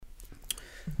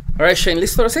All right, Shane,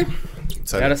 ¿listo ahora sí?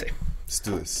 Ahora sí. Let's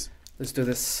do this. Let's do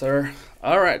this, sir.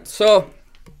 All right, so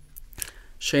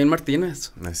Shane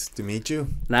Martinez. Nice to meet you.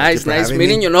 Nice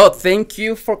meeting you. No, thank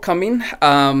you for coming.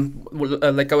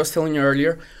 Like I was telling you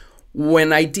earlier,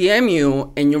 when I DM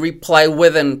you and you reply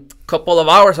within a couple of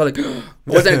hours, I was like,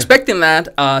 wasn't expecting that.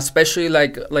 Especially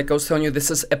like I was telling you,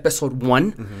 this is episode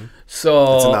 1. Mm-hmm.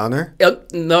 So it's an honor.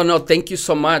 No, thank you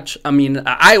so much. I mean,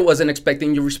 I wasn't expecting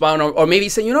you to respond, or maybe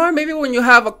say, you know what, maybe when you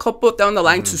have a couple down the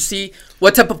line to see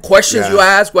what type of questions you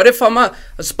ask. What if I'm a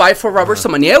spy for Robert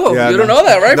Samaniego? You don't know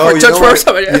that, right? No, you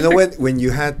know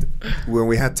when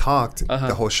we had talked,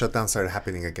 the whole shutdown started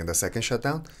happening again, the second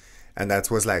shutdown, and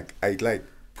that was like I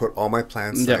put all my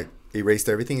plans, erased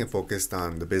everything and focused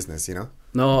on the business, you know?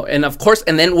 No, and of course,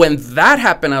 and then when that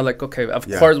happened, I was like, okay, of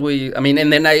course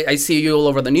and then I see you all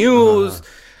over the news,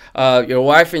 your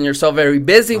wife and yourself very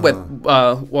busy with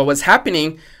what was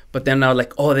happening. But then I was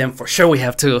like, oh, then for sure we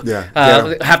have to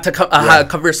have a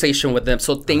conversation with them.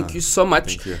 So thank you so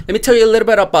much. Let me tell you a little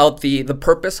bit about the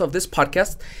purpose of this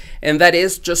podcast. And that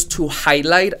is just to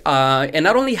highlight, and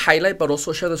not only highlight, but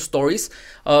also share the stories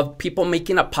of people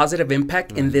making a positive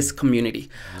impact in this community.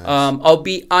 Nice. I'll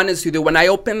be honest with you. When I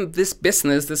opened this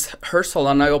business, this hair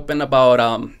salon, I opened about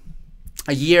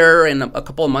a year and a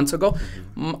couple of months ago.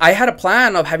 I had a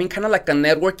plan of having kind of like a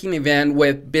networking event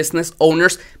with business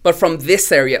owners, but from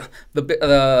this area. The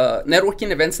networking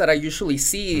events that I usually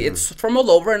see, it's from all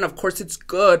over, and of course it's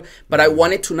good, but I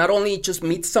wanted to not only just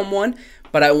meet someone,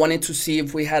 but I wanted to see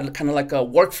if we had kind of like a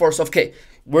workforce of, okay,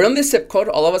 we're in this zip code,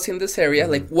 all of us in this area,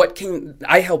 like what can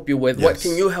I help you with? Yes. What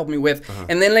can you help me with?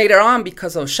 And then later on,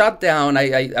 because of shutdown,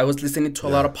 I was listening to a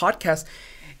lot of podcasts,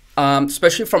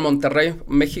 especially from Monterrey,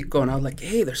 Mexico, and I was like,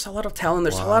 hey, there's a lot of talent,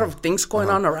 there's a lot of things going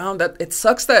on around that. It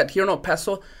sucks that here in El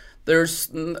Paso,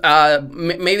 there's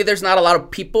maybe there's not a lot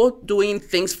of people doing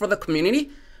things for the community,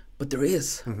 but there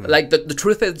is. Like the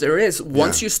truth is there is.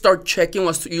 Once you start checking,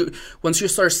 once you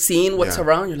start seeing what's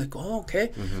around, you're like, oh,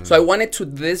 okay. So I wanted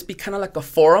this be kind of like a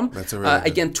forum,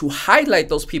 again, to highlight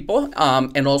those people,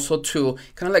 and also to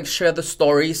kind of like share the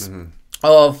stories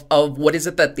of what is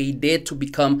it that they did to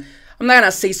become, I'm not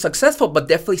going to say successful, but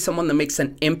definitely someone that makes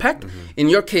an impact. In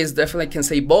your case, definitely can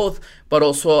say both, but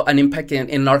also an impact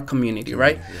in our community,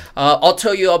 right?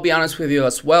 I'll be honest with you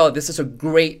as well. This is a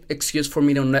great excuse for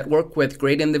me to network with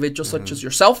great individuals such as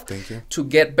yourself to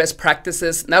get best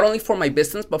practices, not only for my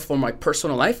business, but for my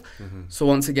personal life. So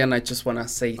once again, I just want to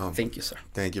say thank you, sir.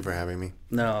 Thank you for having me.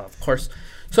 No, of course.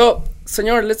 So,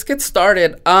 Senor, let's get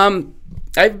started.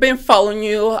 I've been following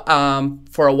you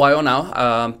for a while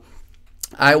now.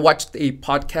 I watched a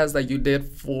podcast that you did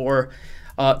for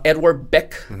Edward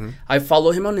Beck. I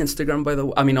follow him on Instagram,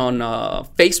 on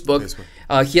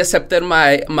Facebook. He accepted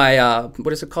my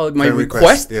what is it called? My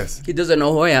request. Yes. He doesn't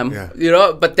know who I am, you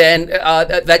know. But then I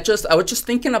was just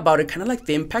thinking about it, kind of like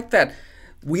the impact that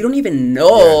we don't even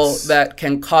know that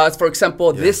can cause. For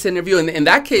example, this interview. In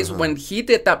that case, when he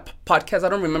did that podcast, I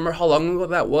don't remember how long ago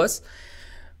that was.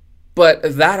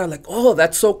 But that, I'm like, oh,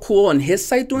 that's so cool on his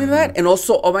side doing that. And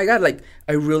also, oh my God, like,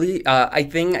 I really, I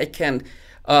think I can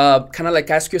kind of like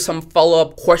ask you some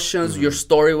follow-up questions. Your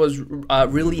story was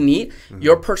really neat.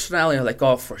 Your personality, I'm like,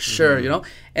 oh, for sure, you know.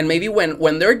 And maybe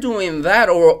when they're doing that,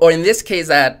 or in this case,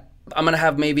 that I'm going to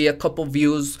have maybe a couple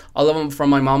views, all of them from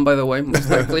my mom, by the way, most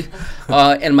likely,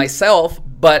 and myself.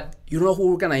 But you know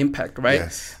who we're going to impact, right?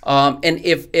 Yes. And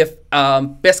if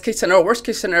best case scenario, worst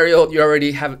case scenario, you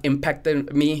already have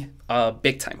impacted me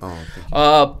big time.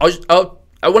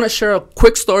 I want to share a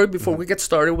quick story before we get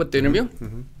started with the interview.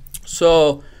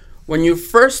 So when you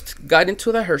first got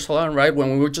into the hair salon, right,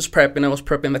 when we were just prepping, I was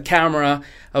prepping the camera,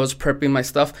 I was prepping my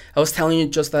stuff. I was telling you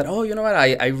just that, oh, you know what,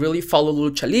 I really follow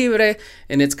Lucha Libre,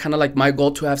 and it's kind of like my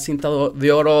goal to have Cinta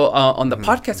de Oro on the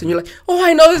podcast. And you're like, oh,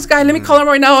 I know this guy, let me call him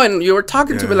right now. And you were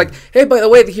talking to me like, hey, by the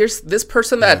way, here's this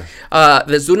person that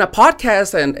the Zuna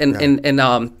podcast,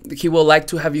 and he will like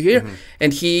to have you here.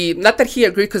 And he, not that he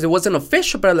agreed because it wasn't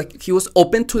official, but like he was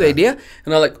open to the idea.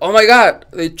 And I'm like, oh my God,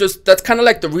 that's kind of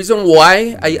like the reason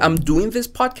why I'm doing this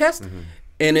podcast.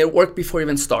 And it worked before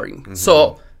even starting.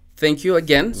 So thank you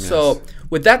again. Yes. So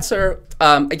with that, sir,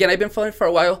 again, I've been following for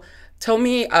a while. Tell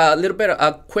me a little bit,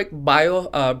 a quick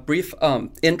bio, brief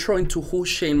intro into who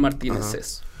Shane Martinez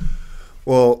is.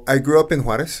 Well, I grew up in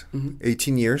Juarez,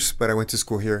 18 years, but I went to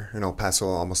school here in El Paso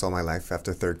almost all my life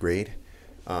after third grade.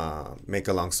 Make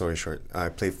a long story short, I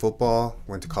played football,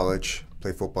 went to college,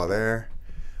 played football there.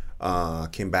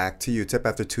 Came back to UTEP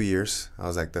after 2 years. I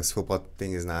was like, this football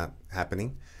thing is not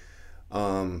happening.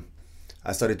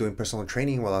 I started doing personal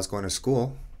training while I was going to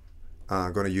school,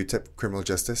 going to UTEP Criminal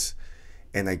Justice,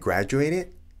 and I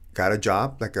graduated, got a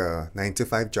job, like a 9 to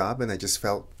 5 job, and I just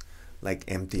felt like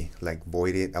empty, like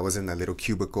voided. I was in a little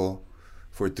cubicle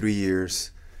for 3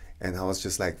 years, and I was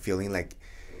just like feeling like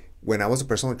when I was a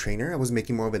personal trainer, I was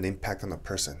making more of an impact on a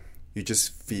person. You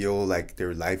just feel like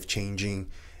they're life changing.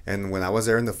 And when I was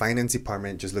there in the finance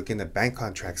department, just looking at bank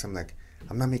contracts, I'm like,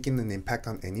 I'm not making an impact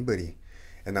on anybody.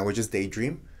 And I would just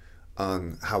daydream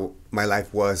on how my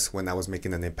life was when I was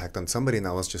making an impact on somebody. And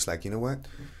I was just like, you know what?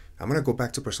 I'm going to go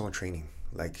back to personal training.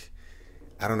 Like,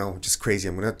 I don't know, just crazy.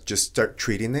 I'm going to just start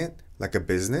treating it like a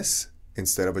business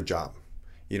instead of a job,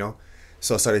 you know?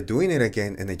 So I started doing it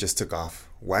again, and it just took off.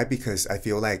 Why? Because I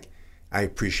feel like I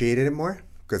appreciated it more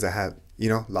because I had, you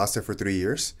know, lost it for 3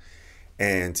 years.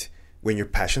 And when you're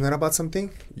passionate about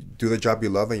something, you do the job you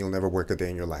love and you'll never work a day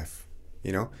in your life,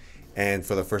 you know? And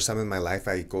for the first time in my life,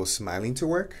 I go smiling to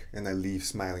work and I leave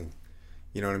smiling.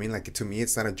 You know what I mean? Like, to me,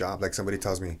 it's not a job. Like, somebody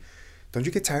tells me, don't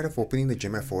you get tired of opening the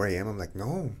gym at 4 a.m.? I'm like,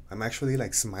 no, I'm actually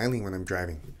like smiling when I'm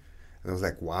driving. And I was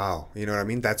like, wow. You know what I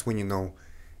mean? That's when you know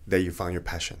that you found your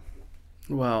passion.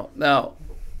 Wow. Now,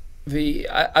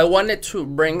 I wanted to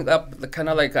bring up the kind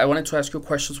of like, I wanted to ask you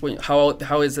questions.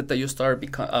 How is it that you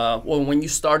started, when you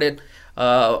started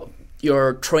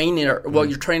your trainer,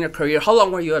 your trainer career? How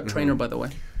long were you a trainer, by the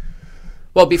way?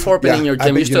 Well, before opening your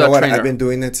gym, you still a trainer. I've been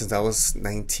doing it since I was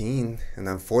 19, and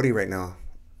I'm 40 right now,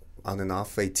 on and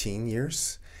off 18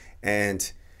 years.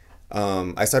 And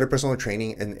I started personal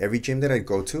training, and every gym that I'd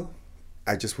go to,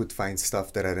 I just would find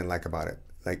stuff that I didn't like about it.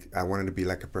 Like, I wanted to be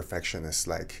like a perfectionist,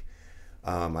 like,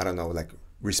 I don't know, like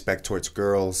respect towards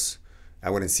girls. I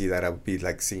wouldn't see that. I would be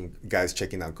like seeing guys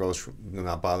checking out girls,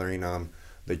 not bothering them.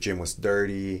 The gym was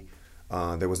dirty.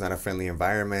 There was not a friendly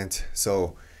environment.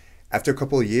 So after a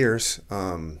couple of years,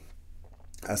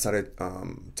 I started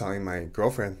telling my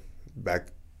girlfriend back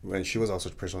when she was also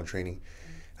personal training.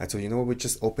 I told, you know what, we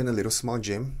just open a little small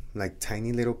gym, like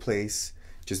tiny little place,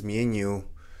 just me and you,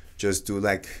 just do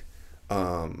like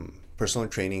personal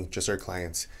training, just our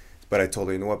clients. But I told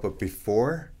her, you know what, but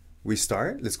before we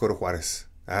start, let's go to Juarez.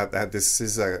 This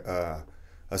is a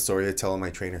story I tell all my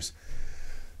trainers.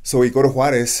 So we go to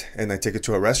Juarez, and I take it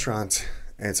to a restaurant,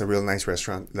 and it's a real nice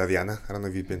restaurant, La Diana. I don't know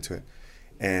if you've been to it.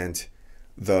 And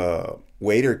the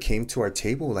waiter came to our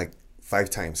table like 5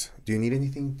 times. Do you need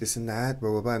anything? This and that, blah,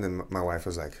 blah, blah. And then my wife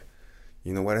was like,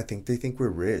 you know what, I think they think we're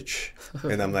rich.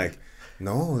 And I'm like,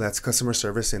 no, that's customer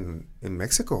service in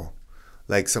Mexico.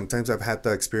 Like, sometimes I've had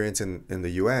the experience in the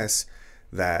U.S.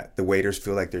 that the waiters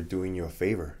feel like they're doing you a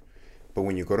favor. But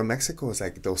when you go to Mexico, it's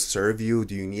like they'll serve you.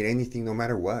 Do you need anything? No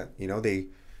matter what. You know, they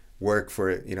work for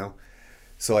it, you know.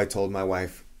 So I told my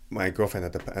wife, my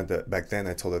girlfriend back then,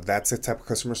 I told her that's the type of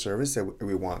customer service that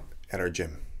we want at our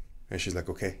gym. And she's like,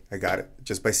 okay, I got it.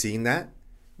 Just by seeing that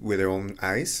with her own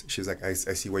eyes, she's like, I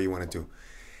see what you want to do.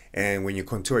 And when you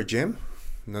come to our gym,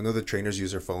 none of the trainers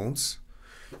use their phones.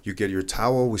 You get your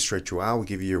towel, we stretch you out, we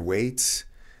give you your weights.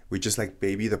 We just like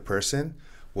baby the person.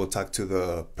 We'll talk to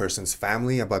the person's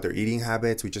family about their eating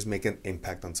habits. We just make an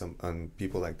impact on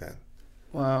people like that.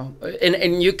 Wow.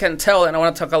 And you can tell, and I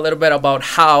want to talk a little bit about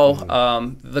how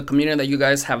the community that you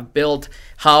guys have built,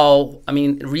 how, I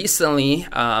mean, recently,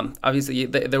 obviously,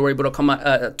 they were able to come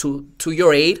to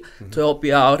your aid to help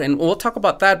you out. And we'll talk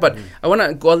about that. But I want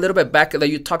to go a little bit back that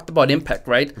you talked about impact,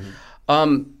 right?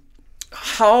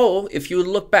 How, if you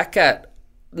look back at,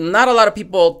 not a lot of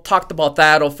people talked about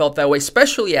that or felt that way,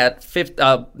 especially at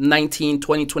 19,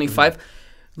 20, 25.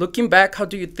 Looking back, how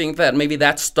do you think that maybe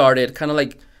that started? Kind of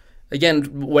like, again,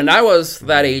 when I was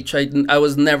that age, I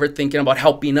was never thinking about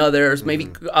helping others, maybe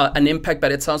an impact,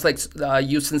 but it sounds like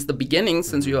you, since the beginning,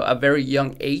 since you're a very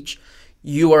young age,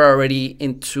 you are already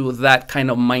into that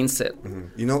kind of mindset.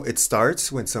 You know, it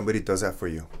starts when somebody does that for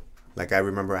you. Like, I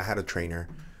remember I had a trainer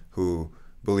who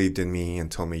believed in me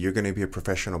and told me, you're going to be a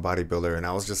professional bodybuilder. And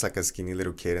I was just like a skinny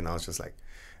little kid, and I was just like,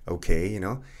 okay, you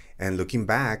know. And looking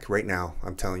back right now,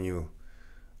 I'm telling you,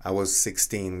 I was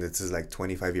 16. This is like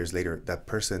 25 years later. That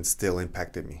person still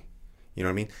impacted me. You know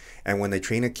what I mean? And when I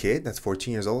train a kid that's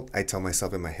 14 years old, I tell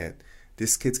myself in my head,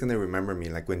 this kid's going to remember me.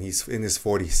 Like, when he's in his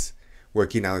 40s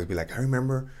working out, he'll be like, I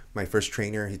remember my first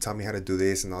trainer. He taught me how to do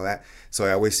this and all that. So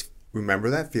I always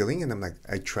remember that feeling. And I'm like,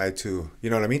 I try to, you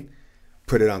know what I mean?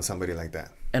 Put it on somebody like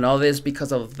that. And all this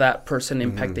because of that person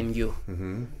impacting you.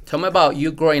 Tell me about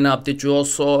you growing up. Did you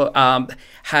also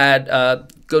had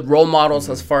good role models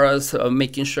as far as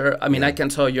making sure? I mean, I can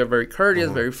tell you're very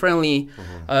courteous, very friendly.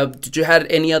 Did you have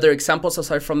any other examples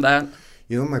aside from that?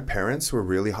 You know, my parents were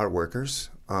really hard workers.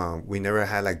 We never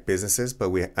had like businesses, but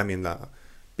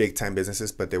big time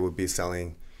businesses, but they would be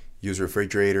selling used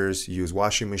refrigerators, used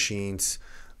washing machines,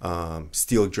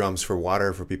 steel drums for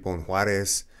water for people in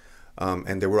Juarez.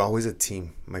 And they were always a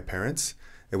team. My parents,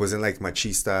 it wasn't like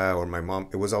machista or my mom.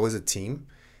 It was always a team.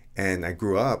 And I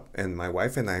grew up, and my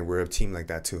wife and I were a team like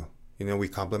that too. You know, we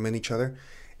complement each other.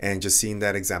 And just seeing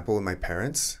that example with my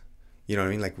parents, you know what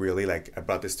I mean? Like, really, like, I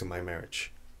brought this to my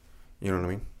marriage. You know what I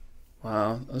mean?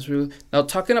 Wow, that's really... Now,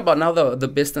 talking about now the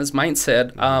business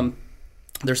mindset,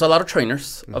 there's a lot of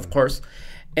trainers, of course.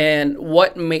 And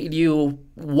what made you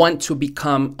want to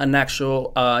become an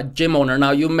actual gym owner?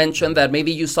 Now, you mentioned that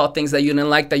maybe you saw things that you didn't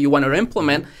like that you wanted to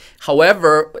implement.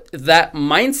 However, that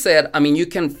mindset, I mean, you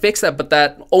can fix that, but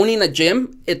that owning a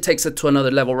gym, it takes it to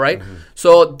another level, right?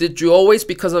 So did you always,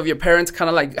 because of your parents, kind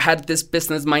of like had this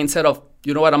business mindset of,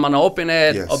 you know what, I'm going to open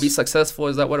it, I'll be successful?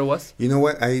 Is that what it was? You know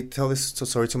what? I tell this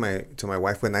story to my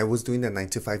wife. When I was doing the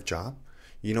 9-to-5 job,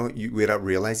 you know, without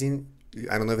realizing,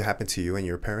 I don't know if it happened to you and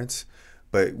your parents,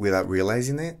 but without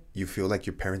realizing it, you feel like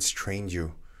your parents trained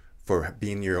you for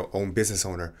being your own business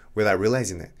owner without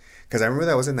realizing it. Because I remember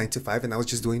that I was a 9-to-5 and I was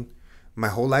just doing, my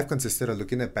whole life consisted of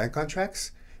looking at bank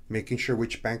contracts, making sure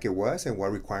which bank it was and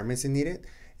what requirements it needed.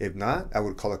 If not, I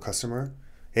would call a customer,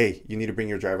 hey, you need to bring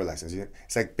your driver license.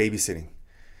 It's like babysitting.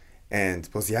 And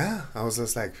I was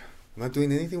just like, I'm not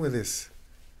doing anything with this.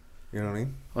 You know what I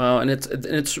mean? Well, and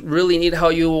it's really neat how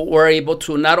you were able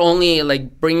to not only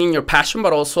like bring in your passion,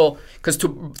 but also because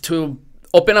to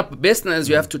open up a business,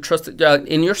 you have to trust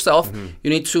in yourself. You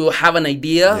need to have an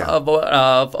idea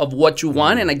of what you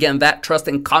want, and again, that trust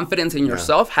and confidence in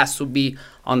yourself has to be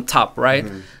on top, right?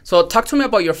 So, talk to me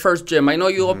about your first gym. I know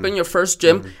you opened your first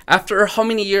gym after how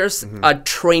many years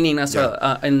training as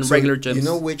in regular gyms? You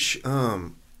know which?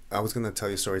 I was gonna tell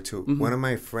you a story too. One of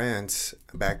my friends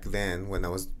back then, when I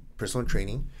was personal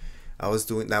training, that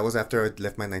was after I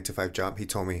left my 9-to-5 job. He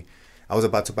told me I was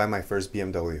about to buy my first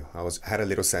BMW. I had a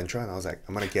little Sentra, and I was like,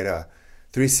 I'm gonna get a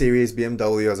 3 Series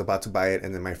BMW. I was about to buy it,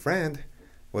 and then my friend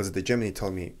was at the gym, and he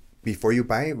told me, before you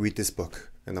buy it, read this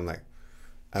book. And I'm like,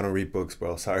 I don't read books,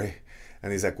 bro, sorry.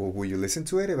 And he's like, well, will you listen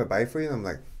to it if I buy it for you? And I'm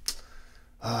like,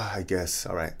 I guess,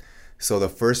 all right. So the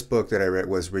first book that I read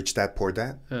was Rich Dad, Poor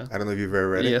Dad. I don't know if you've ever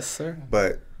read it. Yes, sir.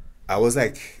 But I was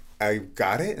like, I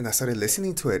got it and I started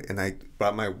listening to it, and I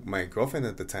brought my girlfriend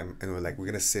at the time, and we're like, we're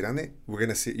gonna sit on it. You're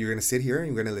gonna sit here and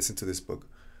you're gonna listen to this book,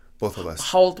 both of us.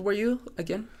 How old were you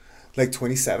again? Like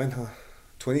 27, huh?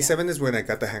 27 is when I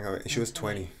got the hang of it. And she was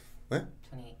 20. What?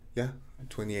 28. Yeah,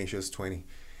 28. She was 20,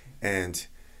 and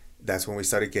that's when we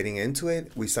started getting into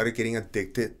it. We started getting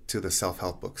addicted to the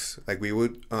self-help books. Like, we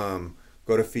would go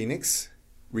to Phoenix,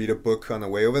 read a book on the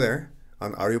way over there,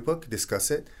 on audiobook,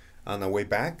 discuss it. On the way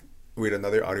back, read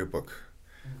another audiobook.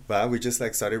 But we just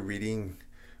like started reading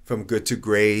From Good to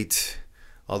Great,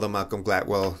 all the Malcolm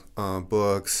Gladwell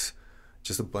books,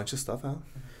 just a bunch of stuff out.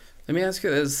 Let me ask you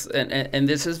this, and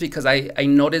this is because I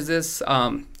noticed this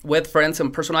with friends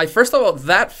and personal life. First of all,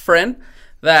 that friend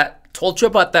that told you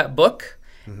about that book,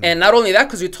 and not only that,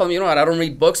 because you told me, you know what, I don't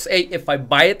read books. Hey, if I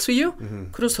buy it to you,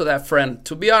 kudos to that friend.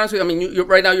 To be honest with you, I mean, you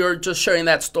right now you're just sharing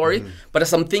that story. But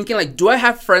as I'm thinking, like, do I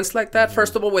have friends like that?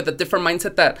 First of all, with a different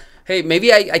mindset that, hey,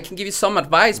 maybe I can give you some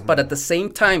advice, but at the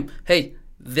same time, hey,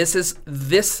 this is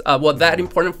that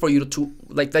important for you to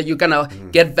like that you're gonna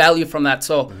get value from that.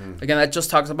 So again, that just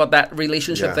talks about that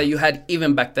relationship that you had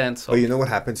even back then. So, but you know what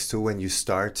happens too when you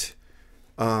start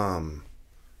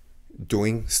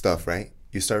doing stuff, right?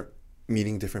 You start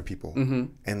meeting different people,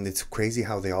 and it's crazy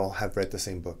how they all have read the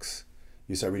same books.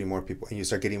 You start reading more people, and you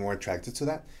start getting more attracted to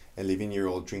that, and leaving your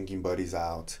old drinking buddies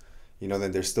out. You know,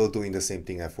 then they're still doing the same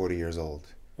thing at 40 years old.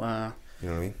 Wow. You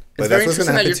know what I mean? It's very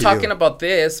interesting that you're talking about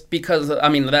this, because I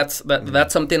mean that's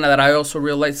something that I also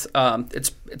realized.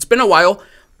 It's been a while,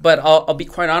 but I'll be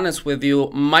quite honest with you.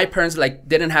 My parents like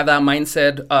didn't have that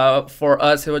mindset. For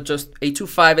us, it was just 8 to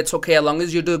 5. It's okay as long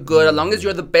as you do good, as long as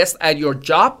you're the best at your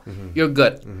job, you're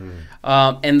good.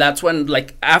 And that's when,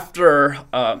 like, after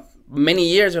many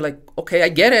years, you're like, okay, I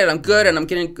get it. I'm good, and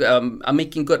I'm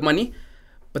making good money.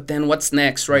 But then what's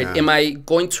next, right? Am I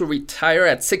going to retire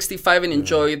at 65 and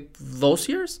enjoy those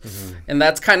years? And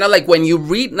that's kind of like when you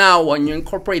read now, when you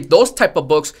incorporate those type of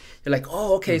books, you're like,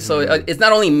 oh, okay, so it's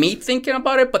not only me thinking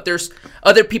about it, but there's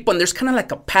other people, and there's kind of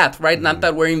like a path, right? Not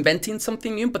that we're inventing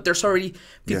something new, but there's already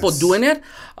people doing it.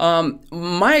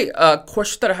 My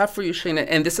question that I have for you, Shane,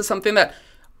 and this is something that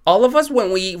all of us,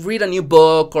 when we read a new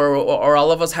book, or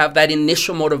all of us have that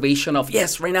initial motivation of,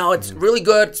 yes, right now it's really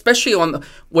good, especially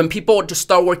when people just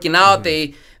start working out,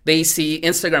 they see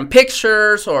Instagram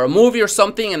pictures or a movie or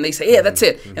something, and they say, yeah, that's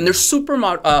it. And they're super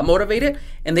motivated,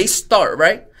 and they start,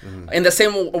 right? And the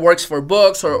same works for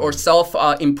books or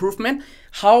self-improvement.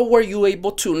 How were you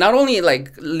able to not only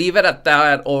like leave it at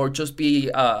that or just be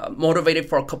motivated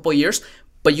for a couple of years,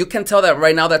 But you can tell that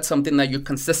right now that's something that you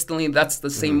consistently, that's the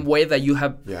same way that you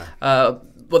have,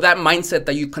 that mindset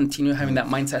that you continue having that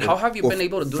mindset. How have you been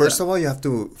able to do that? First of all, you have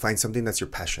to find something that's your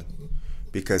passion,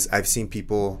 because I've seen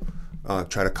people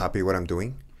try to copy what I'm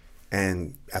doing.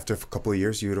 And after a couple of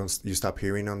years, you stop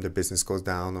hearing them, the business goes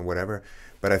down or whatever.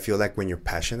 But I feel like when you're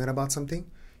passionate about something,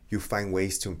 you find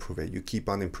ways to improve it. You keep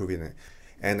on improving it.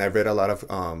 And I've read a lot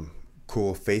of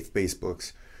cool faith-based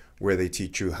books where they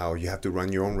teach you how you have to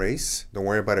run your own race. Don't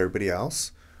worry about everybody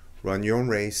else. Run your own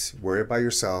race. Worry about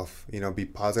yourself. Be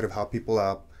positive, help people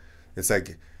out. It's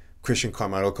like Christian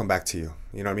karma, it'll come back to you.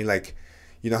 You know what I mean? Like,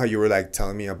 how you were like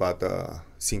telling me about the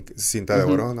Cinta de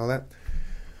Oro and all that?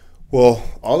 Well,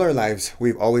 all our lives,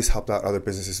 we've always helped out other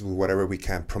businesses with whatever we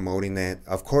can, promoting it.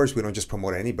 Of course, we don't just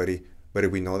promote anybody, but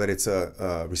if we know that it's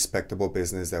a respectable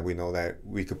business, that we know that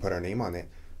we could put our name on it,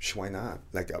 why not?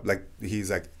 Like he's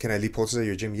like, can I leave posters at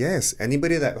your gym? Yes.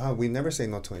 Anybody that, we never say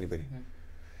no to anybody. Mm-hmm.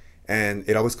 And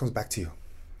it always comes back to you,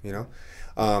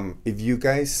 If you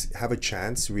guys have a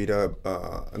chance, read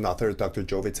an author, Dr.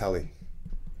 Joe Vitale.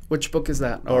 Which book is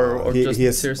that? He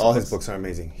has, all his books are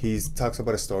amazing. He talks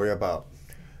about a story about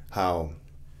how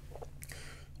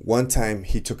one time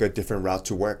he took a different route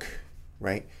to work,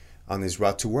 right? On his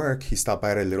route to work, he stopped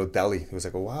by at a little deli. He was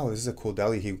like, oh, wow, this is a cool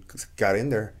deli. He got in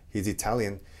there. He's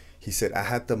Italian. He said, I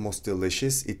had the most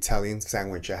delicious Italian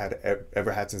sandwich I had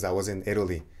ever had since I was in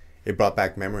Italy. It brought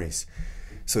back memories.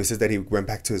 So he says that he went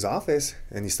back to his office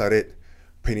and he started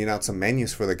printing out some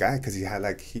menus for the guy, because he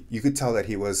had you could tell that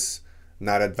he was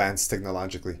not advanced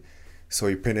technologically. So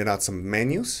he printed out some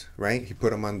menus, right? He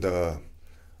put them on the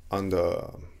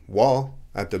wall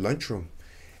at the lunchroom.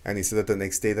 And he said that the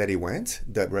next day that he went,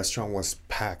 that restaurant was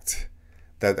packed.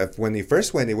 That when he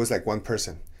first went, it was like one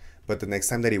person. But the next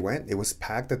time that he went, it was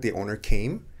packed, that the owner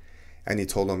came and he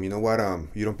told him, you know what,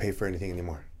 you don't pay for anything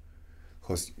anymore.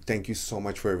 Because thank you so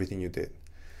much for everything you did.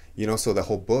 So the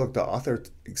whole book, the author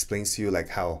explains to you like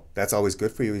how that's always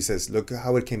good for you. He says, look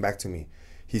how it came back to me.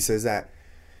 He says that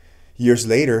years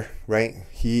later, right,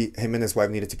 him and his wife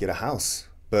needed to get a house,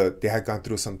 but they had gone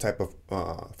through some type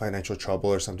of financial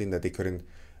trouble or something that they couldn't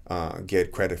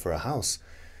get credit for a house.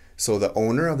 So the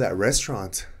owner of that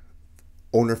restaurant,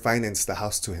 financed the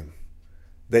house to him.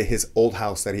 His old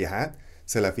house that he had,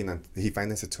 he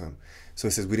financed it to him. So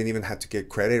he says, we didn't even have to get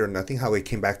credit or nothing, how it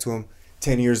came back to him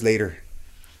 10 years later.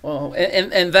 Well,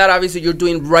 and that obviously you're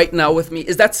doing right now with me.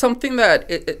 Is that something that,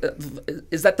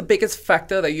 is that the biggest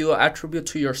factor that you attribute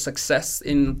to your success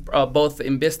in both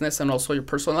in business and also your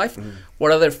personal life? Mm-hmm.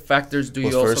 What other factors do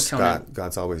you also count on?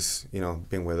 God's always,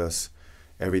 been with us.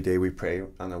 Every day we pray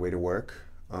on our way to work.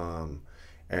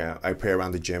 I pray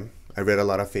around the gym. I read a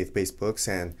lot of faith-based books,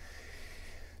 and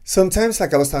sometimes,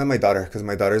 like I was telling my daughter, because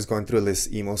my daughter is going through this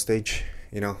emo stage,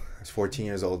 she's 14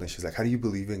 years old, and she's like, how do you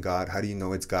believe in God? How do you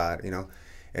know it's God,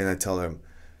 And I tell her,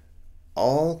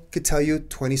 could tell you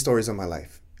 20 stories of my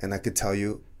life, and I could tell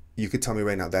you could tell me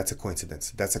right now, that's a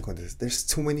coincidence. That's a coincidence. There's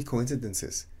too many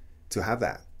coincidences to have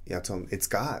that. I tell them, it's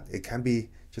God. It can't be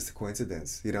just a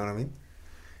coincidence. You know what I mean?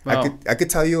 Wow. I could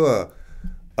tell you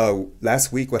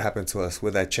last week what happened to us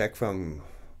with that check from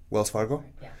Wells Fargo.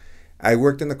 Yeah. I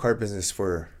worked in the car business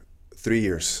for 3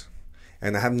 years,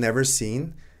 and I have never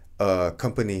seen a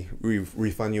company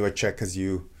refund you a check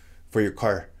for your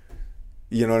car.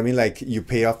 You know what I mean? Like, you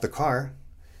pay off the car.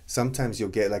 Sometimes you'll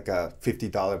get like a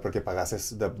 $50 porque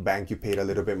pagaste the bank, you paid a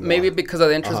little bit more. Maybe because of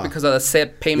the interest, because of the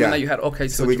set payment that you had. Okay.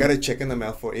 So we got a check in the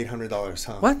mail for $800,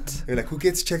 huh? What? You're like, who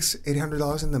gets checks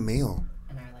 $800 in the mail?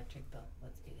 And our electric bill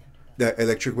was $800. The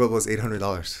electric bill was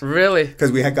 $800. Really?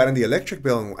 Because we had gotten the electric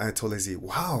bill, and I told Lizzie,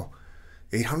 wow,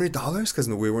 $800? Because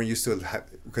we weren't used to it,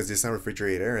 because there's not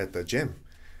refrigerated air at the gym.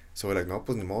 So we're like, no,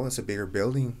 pues ni modo, it's a bigger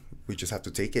building. We just have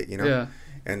to take it, Yeah.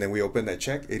 And then we opened that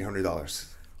check, $800.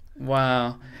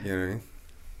 Wow. You know what I mean?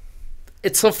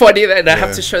 It's so funny that I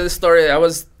have to share this story. I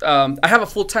was, I have a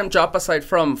full-time job aside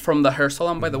from the hair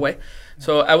salon, by the way.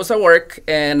 So I was at work,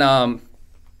 and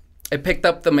I picked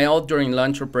up the mail during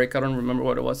lunch or break. I don't remember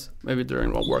what it was. Maybe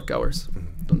during work hours.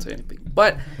 Don't say anything.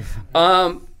 But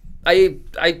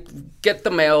I get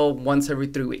the mail once every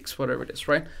 3 weeks, whatever it is,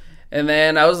 right? And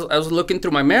then I was looking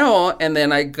through my mail, and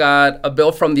then I got a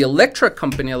bill from the electric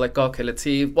company. I'm like, okay, let's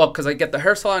see. Well, because I get the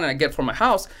hair salon and I get it for my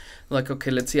house. I'm like,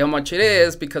 okay, let's see how much it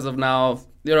is, because of now,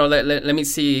 let me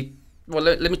see. Well,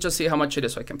 let me just see how much it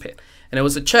is so I can pay it. And it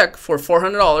was a check for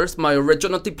 $400, my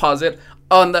original deposit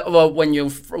on the,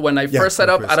 when I first set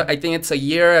up, I think it's a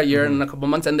year and a couple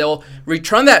months, and they'll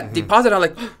return that deposit. I'm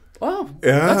like, wow,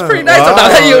 that's pretty nice. Wow, now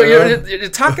that you're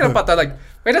talking about that, like,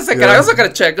 wait a second, I also got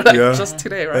a check just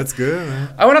today, right? That's good,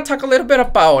 man. I want to talk a little bit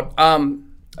about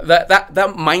that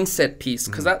mindset piece,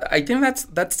 because I think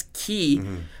that's key.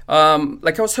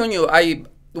 Like I was telling you,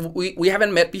 we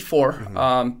haven't met before.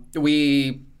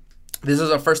 This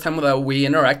is our first time that we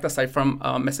interact aside from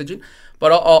messaging,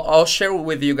 but I'll share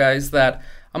with you guys that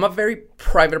I'm a very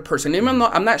private person. Even though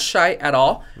I'm not shy at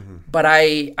all, but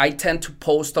I tend to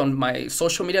post on my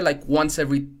social media like once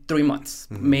every 3 months,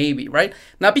 maybe, right?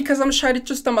 Not because I'm shy, it's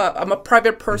just I'm a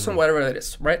private person, whatever it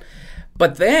is, right?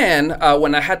 But then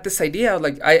when I had this idea,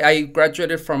 like I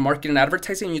graduated from marketing and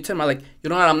advertising, and I'm like, you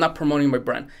know what, I'm not promoting my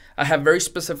brand. I have very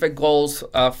specific goals,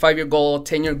 5-year goal,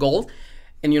 10-year goal.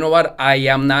 And you know what, I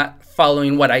am not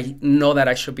following what I know that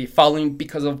I should be following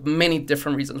because of many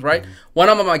different reasons, right? One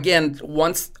of them, again,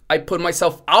 once I put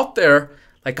myself out there,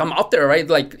 like I'm out there, right?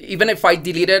 Like even if I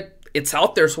delete it, it's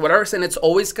out there, so whatever, and it's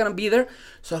always gonna be there.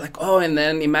 So like, oh, and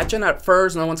then imagine at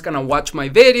first no one's gonna watch my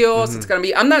videos. It's gonna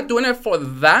be, I'm not doing it for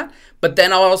that, but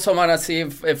then I also wanna see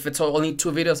if it's only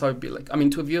 2 videos, I'll be like,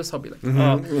 2 views, I'll be like,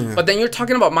 oh. But then you're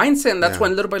talking about mindset, and that's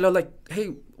when little by little, like,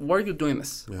 hey, why are you doing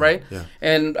this, right? Yeah.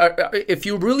 And if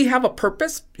you really have a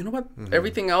purpose, you know what,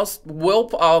 everything else will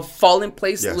fall in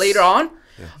place later on.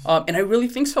 Yes. And I really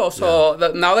think so. So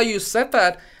now that you said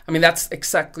that, I mean, that's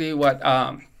exactly what.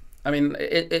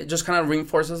 It just kind of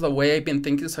reinforces the way I've been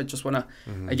thinking. So I just want to,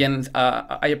 again,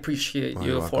 I appreciate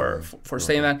you for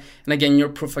saying that. And again, you're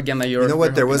proof again that you're. You know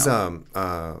what? There was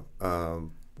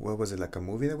what was it, like a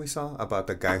movie that we saw about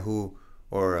the guy who,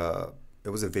 or it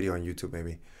was a video on YouTube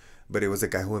maybe, but it was a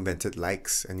guy who invented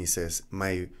likes, and he says,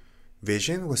 my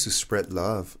vision was to spread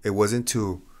love. It wasn't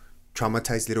to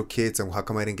traumatize little kids and how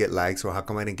come I didn't get likes or how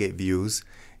come I didn't get views.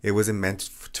 It wasn't meant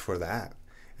for that.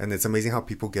 And it's amazing how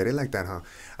people get it like that, huh?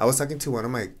 I was talking to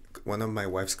one of my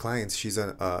wife's clients. She's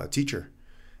a teacher.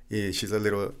 Yeah, she's a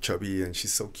little chubby and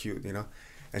she's so cute, you know.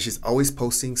 And she's always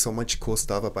posting so much cool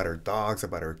stuff about her dogs,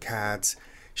 about her cats.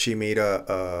 She made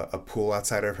a pool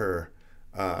outside of her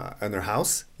in her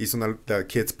house. It's the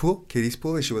kiddies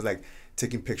pool. And she was like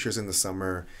taking pictures in the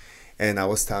summer. And I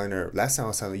was telling her last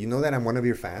time, you know that I'm one of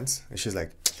your fans. And she's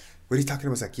like, what are you talking about?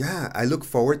 I was like, yeah, I look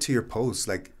forward to your posts,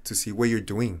 like to see what you're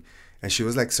doing. And she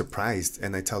was like surprised.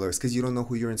 And I tell her, it's because you don't know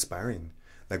who you're inspiring.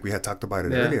 Like we had talked about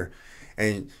it earlier.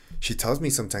 And she tells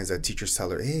me sometimes that teachers tell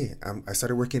her, hey, I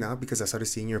started working out because I started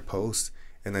seeing your posts.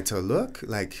 And I tell her, look,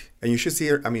 like, and you should see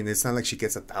her. I mean, it's not like she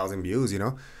gets 1,000 views, you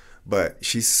know, but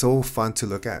she's so fun to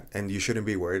look at. And you shouldn't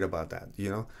be worried about that,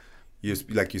 you know.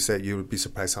 Like you said, you would be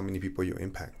surprised how many people you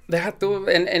impact. They have to,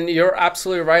 and you're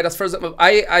absolutely right. As far as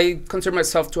I consider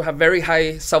myself to have very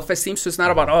high self-esteem, so it's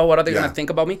not about, what are they going to think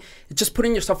about me? It's just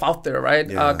putting yourself out there, right?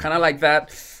 Kind of like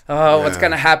that. What's going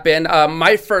to happen?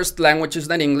 My first language is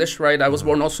not English, right? I was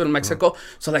born also in Mexico.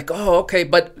 So like, okay.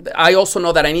 But I also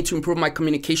know that I need to improve my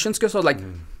communication skills. So like,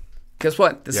 guess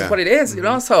what? This is what it is, you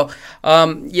know? So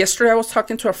yesterday I was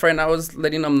talking to a friend. I was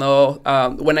letting him know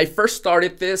when I first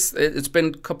started this, it's been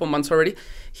a couple months already.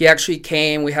 He actually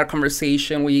came. We had a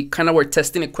conversation. We kind of were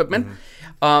testing equipment.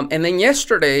 And then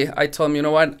yesterday I told him, you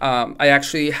know what? I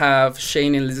actually have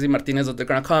Shane and Lizzie Martinez that they're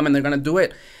going to come and they're going to do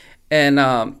it. And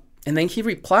then he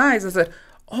replies and said,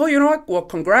 oh, you know what? Well,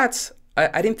 congrats.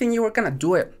 I didn't think you were going to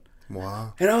do it.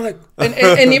 Wow. And I was like,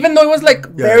 and even though it was like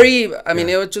very, I mean,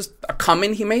 it was just a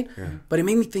comment he made, but it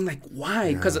made me think like,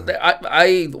 why? Because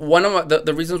one of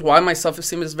the reasons why my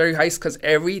self-esteem is very high is because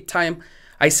every time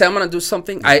I say I'm going to do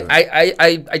something,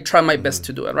 I try my best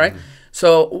to do it, right?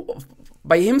 So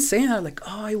by him saying that, like,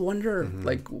 oh, I wonder,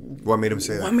 like, what made him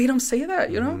say that? What made him say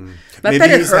that, you know? Not maybe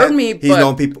that it hurt me,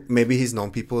 but... Maybe he's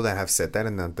known people that have said that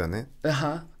and not done it.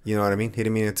 You know what I mean? He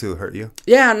didn't mean it to hurt you.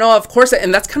 Yeah, no, of course.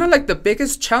 And that's kind of like the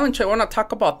biggest challenge. I want to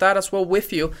talk about that as well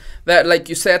with you. That, like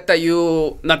you said, that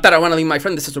you... Not that I want to leave my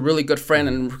friend. This is a really good friend.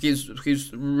 And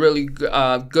he's really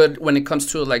good when it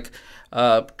comes to, like,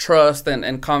 trust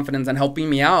and confidence and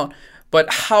helping me out.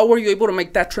 But how were you able to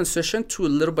make that transition to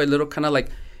little by little kind of like...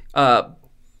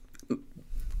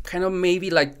 kind of maybe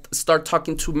like start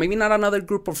talking to maybe not another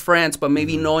group of friends, but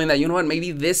maybe knowing that, you know what,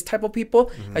 maybe this type of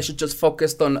people, I should just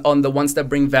focus on the ones that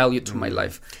bring value to my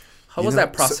life. How was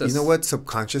that process? So, you know what,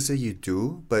 subconsciously you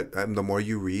do, but the more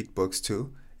you read books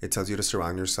too, it tells you to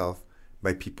surround yourself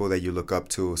by people that you look up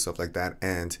to, stuff like that.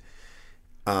 And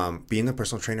being a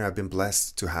personal trainer, I've been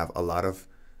blessed to have a lot of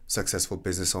successful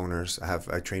business owners.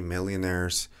 I train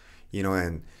millionaires, you know,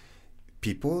 and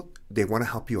people, they want to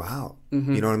help you out.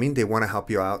 You know what I mean? They want to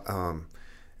help you out.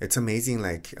 It's amazing.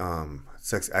 Like,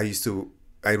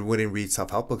 I wouldn't read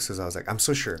self-help books because I was like, I'm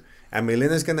so sure a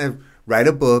millionaire's going to write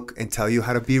a book and tell you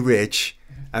how to be rich.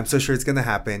 I'm so sure it's going to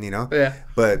happen, you know? Yeah.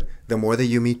 But the more that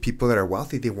you meet people that are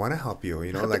wealthy, they want to help you,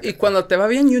 you know? Like, y cuando te va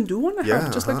bien, you do want to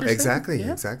help, just like you're exactly,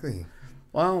 saying. Exactly.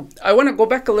 Wow. I want to go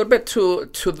back a little bit to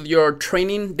your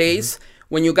training days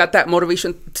when you got that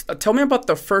motivation. Tell me about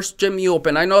the first gym you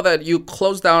opened. I know that you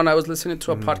closed down. I was listening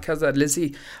to a podcast that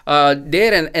Lizzie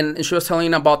did, and she was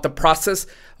telling about the process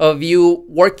of you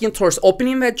working towards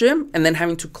opening that gym and then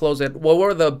having to close it. What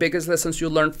were the biggest lessons you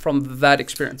learned from that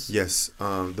experience? Yes.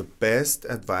 The best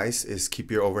advice is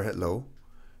keep your overhead low.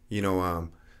 You know,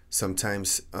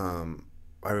 sometimes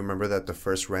I remember that the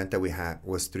first rent that we had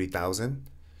was $3,000,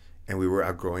 and we were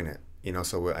outgrowing it. You know,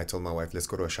 so I told my wife, let's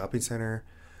go to a shopping center.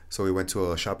 So we went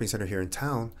to a shopping center here in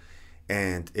town,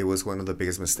 and it was one of the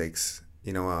biggest mistakes.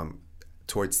 You know,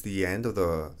 towards the end of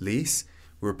the lease,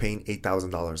 we were paying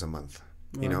 $8,000 a month.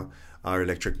 Wow. You know, our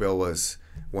electric bill was,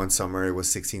 one summer, it was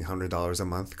 $1,600 a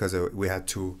month because we had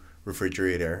to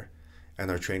refrigerate air. And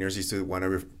our trainers used to want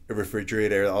to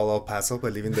refrigerate air all El Paso by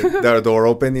leaving the door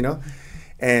open, you know.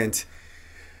 And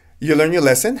you learn your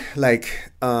lesson.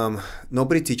 Like,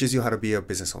 nobody teaches you how to be a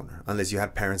business owner unless you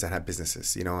had parents that had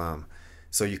businesses, you know.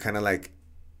 So you kind of like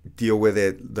deal with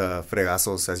it, the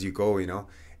fregazos as you go, you know.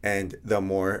 And the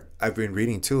more I've been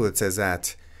reading too, it says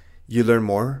that you learn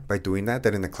more by doing that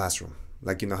than in the classroom.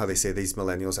 Like, you know how they say these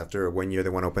millennials, after 1 year, they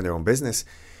want to open their own business,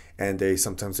 and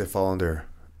sometimes they fall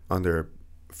on their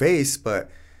face. But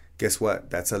guess what?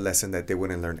 That's a lesson that they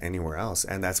wouldn't learn anywhere else.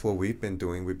 And that's what we've been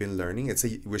doing. We've been learning.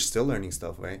 We're still learning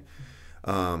stuff, right?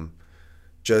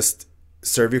 Just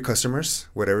serve your customers,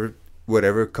 whatever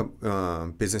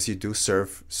business you do,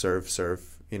 serve.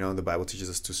 You know, the Bible teaches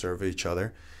us to serve each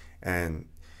other. And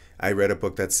I read a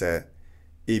book that said,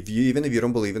 even if you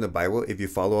don't believe in the Bible, if you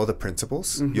follow all the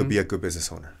principles, you'll be a good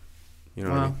business owner. You know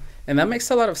what I mean? And that makes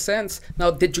a lot of sense.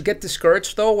 Now, did you get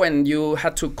discouraged though when you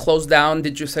had to close down?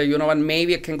 Did you say, you know what,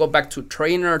 maybe I can go back to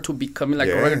trainer, to becoming like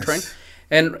a regular trainer?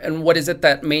 And what is it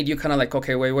that made you kind of like,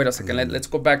 okay, wait a second, let's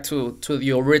go back to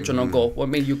the original goal? What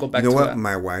made you go back to that? You know what?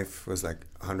 My wife was like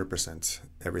 100%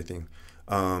 everything.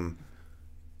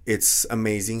 It's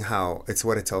amazing how, it's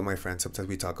what I tell my friends. Sometimes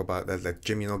we talk about that, like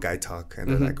gym, you know, guy talk. And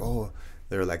they're like,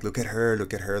 they're like, look at her,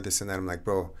 this and that. I'm like,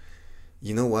 bro,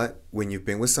 you know what? When you've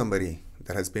been with somebody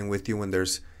that has been with you when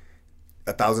there's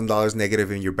 $1,000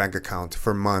 negative in your bank account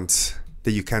for months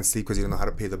that you can't sleep because you don't know how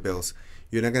to pay the bills,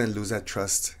 you're not going to lose that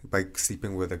trust by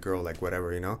sleeping with a girl, like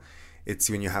whatever, you know? It's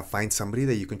when you find somebody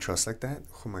that you can trust like that.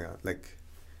 Oh my God, like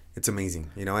it's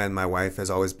amazing, you know? And my wife has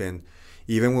always been,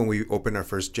 even when we opened our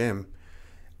first gym,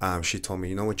 she told me,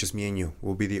 you know what, just me and you,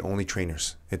 we'll be the only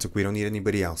trainers. We don't need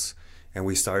anybody else. And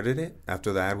we started it.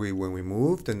 After that, when we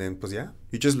moved, and then, pues, yeah,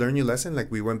 you just learn your lesson. Like,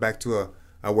 we went back to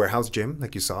a warehouse gym,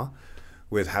 like you saw,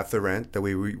 with half the rent that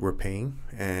we were paying,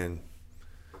 and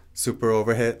super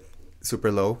overhead, super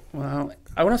low. Wow.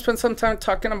 I want to spend some time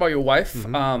talking about your wife.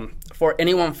 For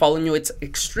anyone following you, it's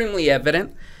extremely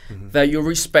evident that you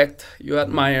respect, you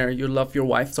admire, you love your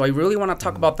wife. So I really want to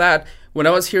talk about that. When I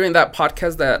was hearing that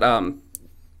podcast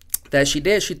that she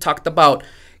did, she talked about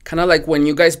kind of like when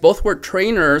you guys both were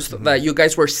trainers, that you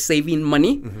guys were saving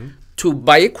money to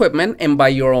buy equipment and buy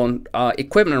your own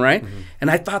equipment, right? And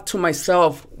I thought to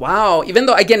myself, wow, even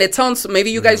though, again, it sounds,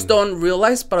 maybe you guys don't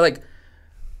realize, but like,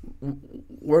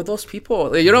 we're those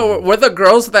people, you know, we're the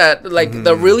girls that like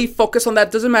that really focus on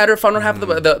that. Doesn't matter if I don't have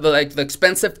the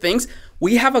expensive things.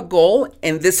 We have a goal,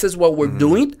 and this is what we're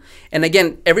doing. And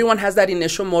again, everyone has that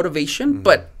initial motivation,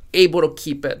 but able to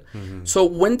keep it. So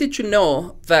when did you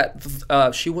know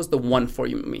that she was the one for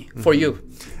you?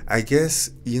 I guess,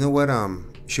 you know what,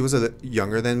 she was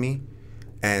younger than me,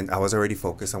 and I was already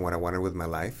focused on what I wanted with my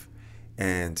life.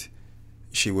 And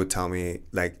she would tell me,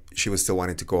 like, she was still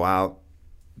wanting to go out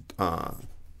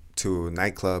to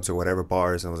nightclubs or whatever,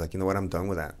 bars. And I was like, you know what, I'm done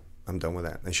with that.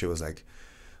 And she was like,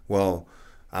 well,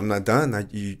 I'm not done.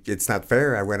 It's not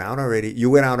fair. I went out already. You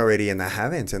went out already, and I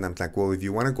haven't. And I'm like, well, if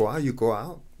you want to go out, you go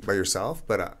out by yourself.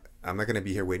 But I'm not going to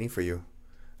be here waiting for you.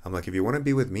 I'm like, if you want to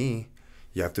be with me,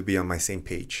 you have to be on my same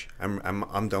page.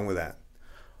 I'm done with that.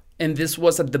 And this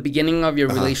was at the beginning of your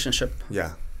relationship?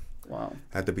 Yeah. Wow.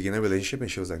 At the beginning of the relationship, and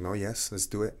she was like, no, yes, let's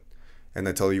do it. And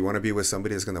I told her, you want to be with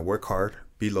somebody that's going to work hard,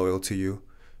 be loyal to you,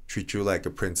 treat you like a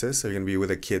princess, or you're going to be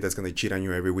with a kid that's going to cheat on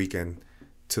you every weekend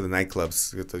to the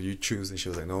nightclubs. You choose. And she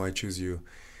was like, no, I choose you.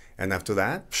 And after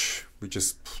that, we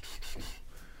just...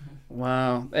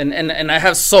 Wow. And I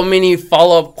have so many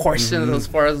follow-up questions as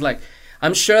far as like,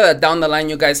 I'm sure that down the line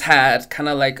you guys had kind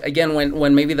of like, again,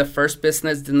 when maybe the first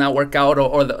business did not work out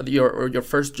or your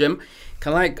first gym,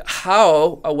 kind of like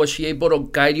how was she able to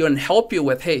guide you and help you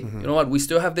with, hey, you know what, we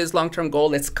still have this long-term goal,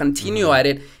 let's continue at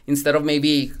it, instead of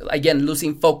maybe, again,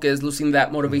 losing focus, losing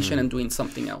that motivation and doing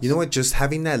something else. You know what, just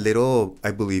having that little,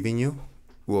 I believe in you,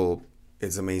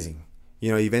 it's amazing.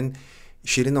 You know, even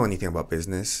she didn't know anything about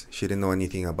business. She didn't know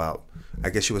anything about, I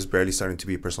guess she was barely starting to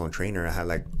be a personal trainer. I had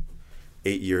like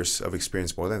 8 years of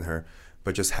experience more than her.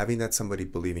 But just having that somebody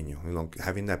believe in you,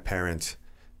 having that parent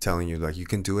telling you like you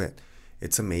can do it.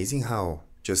 It's amazing how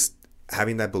just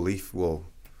having that belief will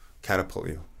catapult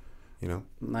you,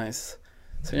 Nice.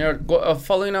 Senor,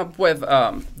 following up with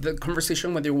the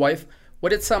conversation with your wife,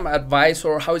 what is some advice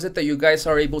or how is it that you guys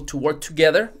are able to work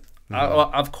together?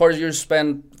 Of course, you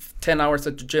spend 10 hours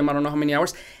at the gym, I don't know how many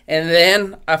hours, and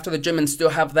then after the gym and still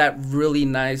have that really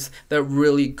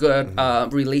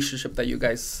good relationship that you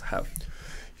guys have.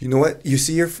 You know what? You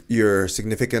see your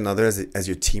significant other as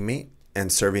your teammate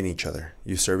and serving each other.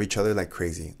 You serve each other like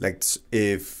crazy. Like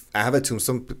if I have a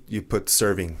tombstone, you put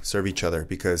serve each other,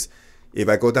 because if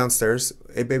I go downstairs,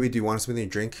 hey baby, do you want something to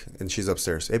drink? And she's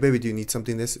upstairs. Hey baby, do you need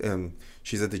something this?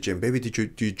 She's at the gym. Baby, did you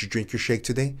drink your shake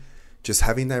today? Just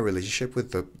having that relationship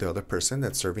with the other person,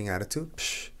 that serving attitude,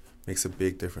 makes a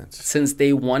big difference. Since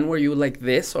day one, were you like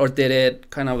this, or did it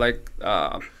kind of like,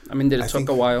 did it take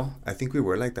a while? I think we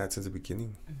were like that since the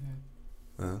beginning.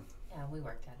 Yeah, we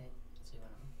worked at it as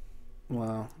we went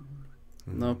on. Wow.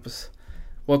 No,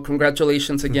 well,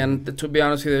 congratulations again. To be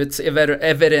honest with you, it's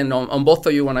evident on both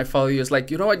of you when I follow you. It's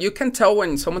like, you know what, you can tell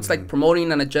when someone's like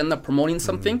promoting an agenda, promoting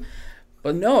something,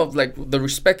 but no, like the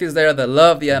respect is there, the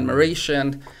love, the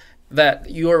admiration, that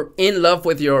you're in love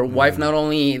with your wife. Not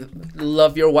only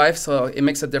love your wife, so it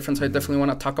makes a difference. I definitely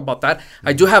want to talk about that.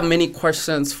 I do have many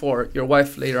questions for your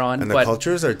wife later on. And the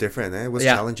cultures are different. It was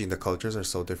challenging. The cultures are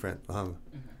so different.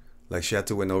 Like she had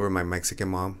to win over my Mexican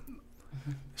mom.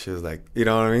 She was like, you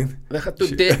know what I mean?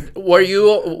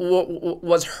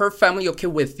 Was her family okay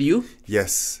with you?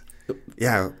 Yes.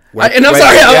 Yeah. I'm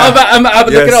sorry. I'm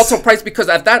looking at all surprised because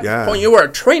at that point you were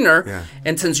a trainer. Yeah.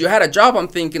 And since you had a job, I'm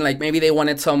thinking like maybe they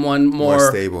wanted someone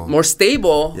more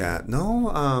stable. Yeah. No,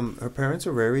 her parents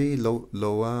are very low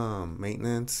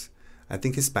maintenance. I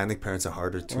think Hispanic parents are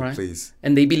harder to please.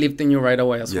 And they believed in you right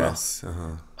away as well. Yes.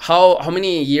 How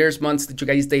many months did you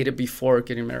guys date before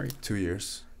getting married? 2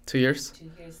 years. 2 years? 2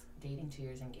 years dating, 2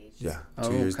 years engaged. Yeah.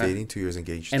 2 years dating, 2 years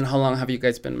engaged. And how long have you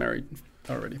guys been married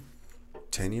already?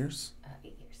 10 years?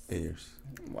 8 years. 8 years.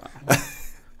 Wow.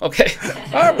 Okay.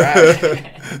 All right.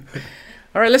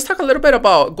 All right. Let's talk a little bit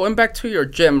about going back to your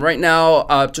gym right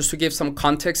now. Just to give some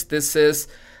context, this is.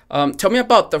 Tell me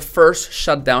about the first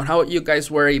shutdown, how you guys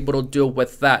were able to deal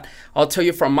with that. I'll tell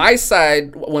you from my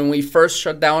side, when we first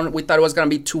shut down, we thought it was going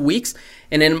to be 2 weeks.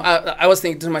 And then I was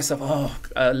thinking to myself,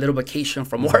 a little vacation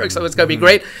from work, so it's going to be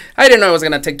great. I didn't know it was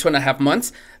going to take 2.5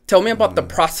 months. Tell me about the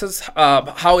process.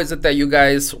 How is it that you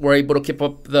guys were able to keep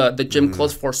up the gym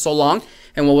closed for so long?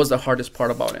 And what was the hardest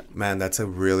part about it? Man, that's a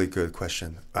really good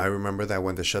question. I remember that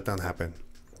when the shutdown happened,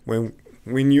 when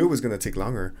we knew it was going to take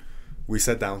longer, we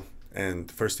sat down. And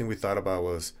the first thing we thought about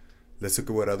was, let's look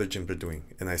at what other gyms are doing.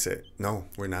 And I said, no,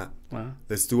 we're not. Wow.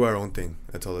 Let's do our own thing.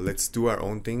 I told her, let's do our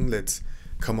own thing. Let's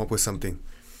come up with something.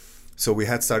 So we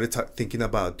had started thinking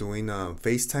about doing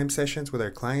FaceTime sessions with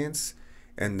our clients.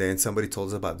 And then somebody told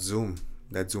us about Zoom.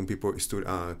 That Zoom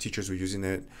teachers were using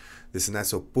it, this and that.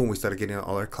 So boom, we started getting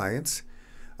all our clients.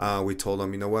 We told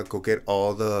them, you know what, go get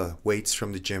all the weights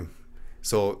from the gym.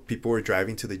 So people were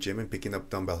driving to the gym and picking up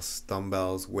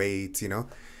dumbbells, weights,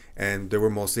 and they were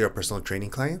mostly our personal training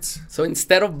clients. So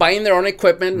instead of buying their own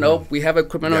equipment, no, we have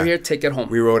equipment over here, take it home.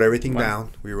 We wrote everything down.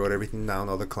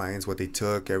 All the clients, what they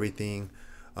took, everything.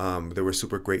 They were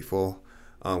super grateful.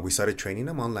 We started training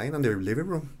them online on their living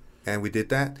room. And we did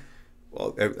that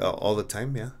all the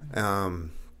time,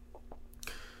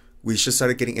 we just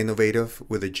started getting innovative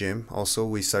with the gym. Also,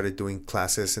 we started doing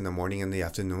classes in the morning and the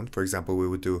afternoon. For example, we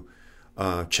would do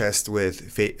chest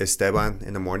with Esteban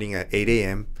in the morning at 8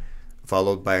 a.m.,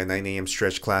 followed by a 9 a.m.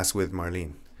 stretch class with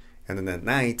Marlene. And then at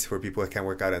night, for people that can't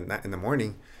work out in the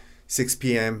morning, 6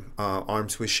 p.m.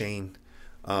 Arms with Shane,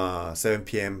 7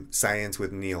 p.m. Science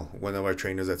with Neil, one of our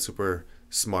trainers that's super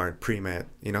smart, pre-med,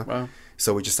 Wow.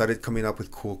 So we just started coming up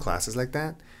with cool classes like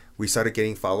that. We started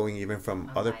getting following even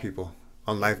from other people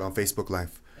on Facebook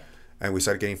Live. Yeah. And we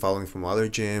started getting following from other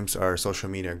gyms. Our social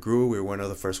media grew. We were one of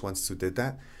the first ones who did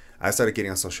that. I started getting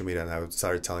on social media and I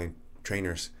started telling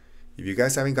trainers, if you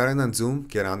guys haven't gotten on Zoom,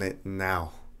 get on it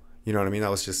now. You know what I mean? I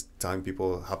was just telling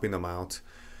people, helping them out.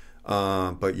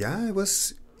 But yeah, it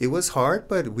was hard,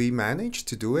 but we managed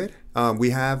to do it.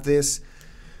 We have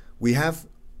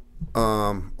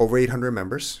over 800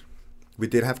 members. We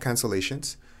did have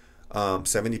cancellations.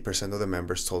 70% of the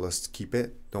members told us to keep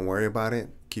it. Don't worry about it.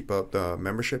 Keep up the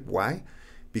membership. Why?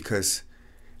 Because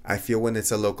I feel when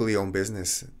it's a locally owned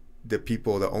business, the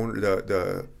people, the owner,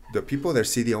 the people there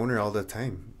see the owner all the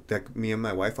time. that me and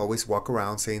my wife always walk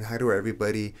around saying hi to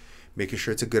everybody, making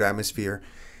sure it's a good atmosphere.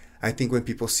 I think when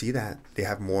people see that, they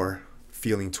have more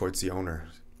feeling towards the owner.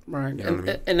 Right. You know what I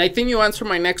mean? And I think you answered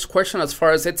my next question as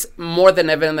far as it's more than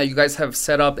evident that you guys have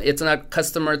set up. It's not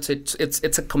customer,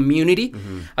 it's a community.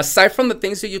 Aside from the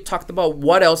things that you talked about,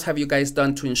 what else have you guys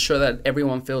done to ensure that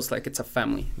everyone feels like it's a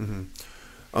family?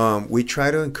 We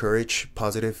try to encourage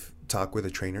positive talk with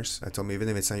the trainers. I told them, even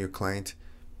if it's not your client,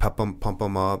 pump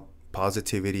them up,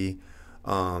 positivity,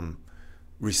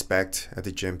 respect at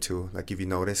the gym too. Like if you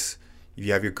notice, if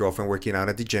you have your girlfriend working out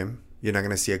at the gym, you're not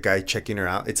going to see a guy checking her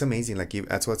out. It's amazing. Like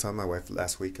that's what I told my wife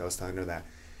last week. I was telling her that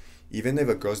even if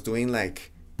a girl's doing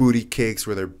like booty kicks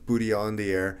with her booty all in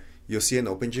the air, you'll see an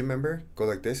open gym member go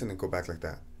like this and then go back like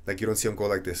that. Like you don't see them go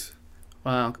like this.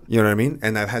 Wow. You know what I mean?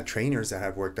 And I've had trainers that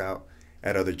have worked out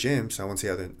at other gyms. I won't say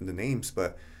the names,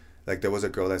 but like there was a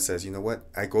girl that says, you know what?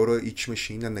 I go to each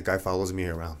machine and the guy follows me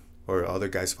around, or other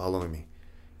guys following me.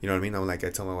 You know what I mean? I'm like, I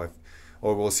tell my wife,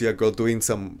 or we'll see a girl doing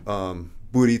some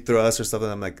booty thrust or stuff,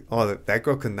 and I'm like, oh, that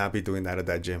girl could not be doing that at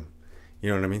that gym. You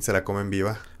know what I mean? Se la comen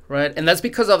viva. Right, and that's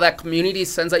because of that community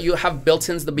sense that you have built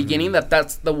since the beginning,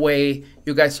 that's the way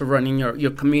you guys are running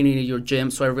your community, your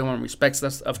gym, so everyone respects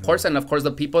us, of course, and of course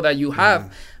the people that you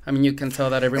have, I mean, you can tell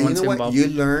that everyone's involved.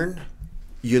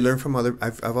 You learn from other,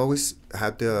 I've always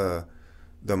had the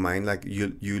mind, like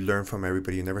you learn from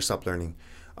everybody, you never stop learning.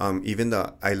 I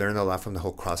learned a lot from the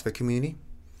whole CrossFit community,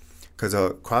 because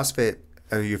CrossFit,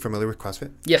 are you familiar with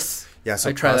CrossFit? Yes. Yeah,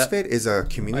 so CrossFit is a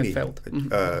community. I failed.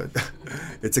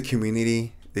 It's a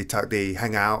community. They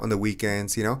hang out on the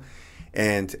weekends, you know?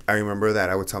 And I remember that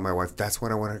I would tell my wife, that's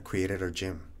what I want to create at our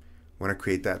gym. I want to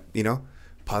create that, you know,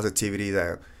 positivity.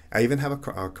 That I even have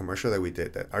a commercial that we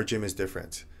did, that our gym is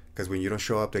different. Because when you don't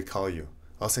show up, they call you.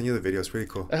 I'll send you the video. It's pretty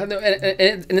cool. And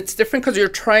it's different because you're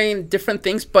trying different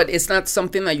things, but it's not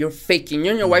something that you're faking.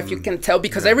 You and your wife, you can tell,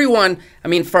 because everyone, I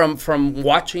mean, from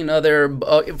watching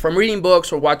from reading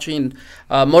books or watching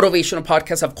motivational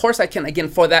podcasts, of course I can, again,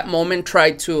 for that moment, try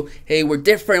to, hey, we're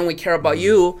different, we care about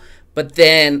you. But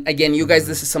then, again, you guys,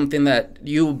 this is something that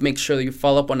you make sure that you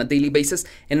follow up on a daily basis.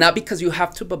 And not because you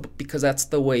have to, but because that's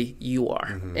the way you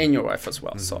are, and your wife as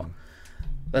well. So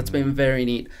that's been very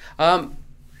neat.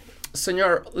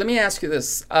 Senor, let me ask you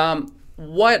this.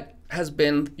 What has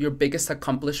been your biggest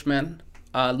accomplishment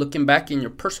looking back in your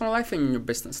personal life and in your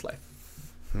business life?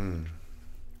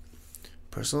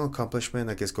 Personal accomplishment,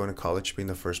 I guess going to college, being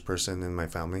the first person in my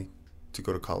family to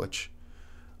go to college.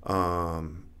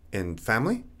 In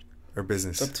family or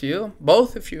business? It's up to you.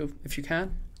 Both, if you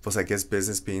can. Plus, I guess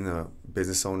business, being a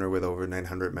business owner with over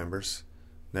 900 members.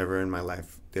 Never in my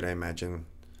life did I imagine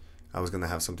I was going to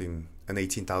have something, an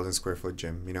 18,000 square foot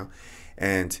gym, you know?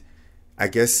 And I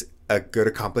guess a good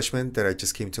accomplishment that I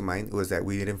just came to mind was that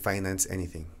we didn't finance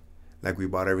anything. Like, we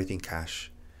bought everything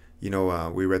cash. You know,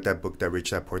 we read that book, That Rich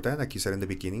Dad Poor Dad, like you said in the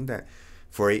beginning, that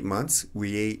for 8 months,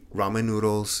 we ate ramen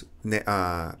noodles,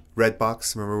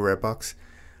 Redbox, remember Redbox?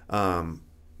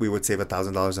 We would save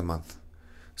 $1,000 a month.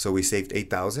 So we saved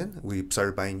 $8,000. We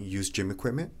started buying used gym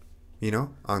equipment, you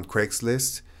know, on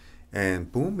Craigslist.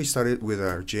 And boom, we started with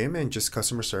our gym and just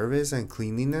customer service and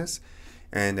cleanliness.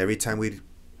 And every time we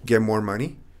get more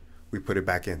money, we put it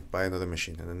back in, buy another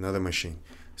machine and another machine.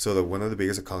 So one of the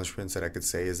biggest accomplishments that I could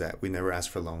say is that we never asked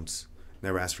for loans,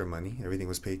 never asked for money. Everything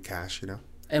was paid cash, you know.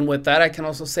 And with that, I can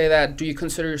also say that, do you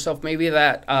consider yourself maybe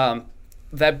that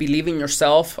that believing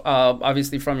yourself,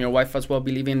 obviously from your wife as well,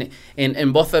 believing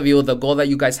in both of you, the goal that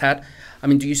you guys had, I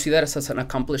mean, do you see that as an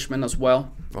accomplishment as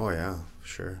well? Oh, yeah,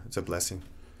 sure. It's a blessing.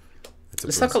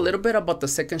 Let's talk a little bit about the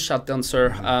second shutdown,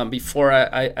 sir, before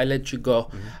I let you go.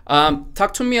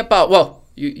 Talk to me about, well,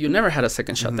 you never had a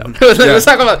second shutdown. Let's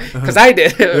talk about, because I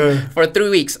did for 3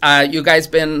 weeks. You guys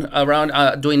been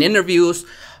around doing interviews.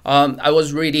 I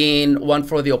was reading one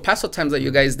for the El Paso Times that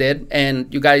you guys did,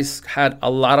 and you guys had a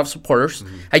lot of supporters,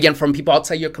 again, from people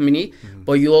outside your community,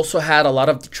 but you also had a lot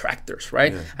of detractors,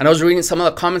 right? Yeah. And I was reading some of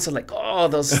the comments, I was like, oh,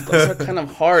 those are kind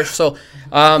of harsh. So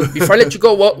before I let you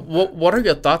go, what are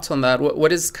your thoughts on that?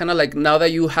 What is kind of like, now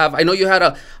that you have, I know you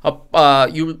had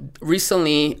you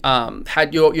recently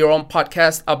had your own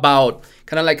podcast about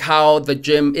kind of like how the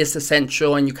gym is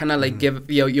essential, and you kind of like give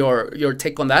your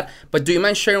take on that. But do you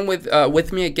mind sharing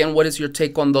with me again, what is your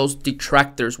take on those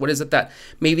detractors? What is it that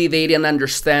maybe they didn't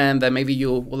understand that maybe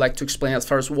you would like to explain, as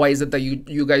far as why is it that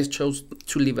you guys chose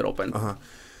to leave it open?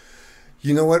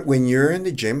 You know what? When you're in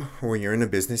the gym or when you're in a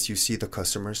business, you see the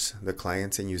customers, the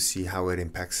clients, and you see how it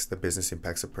impacts the business,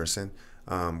 impacts a person.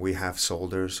 We have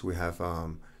soldiers. We have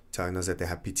telling us that they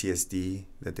have PTSD,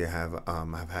 that they have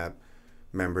had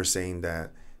members saying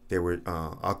that they were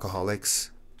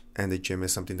alcoholics, and the gym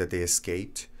is something that they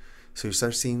escaped. So you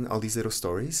start seeing all these little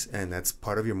stories, and that's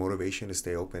part of your motivation to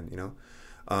stay open, you know.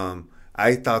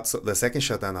 I thought the second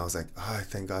shutdown, I was like, oh,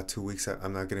 thank God, 2 weeks.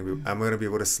 I'm gonna be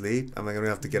able to sleep. I'm not gonna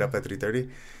have to get up at 3:30.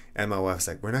 And my wife's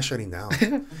like, we're not shutting down.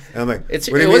 And I'm like, it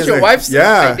was your wife's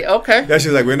idea. Okay. Yeah,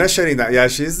 she's like, we're not shutting down. Yeah,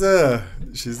 she's the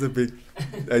big.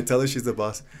 I tell her she's the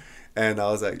boss. And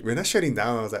I was like, we're not shutting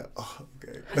down. I was like, oh,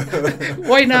 okay.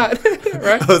 Why not?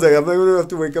 Right? I was like, I'm not gonna have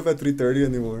to wake up at 3:30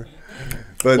 anymore.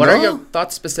 But what are your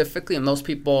thoughts specifically on those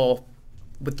people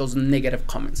with those negative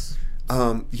comments?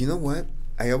 You know what?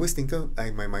 I always think of,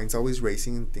 my mind's always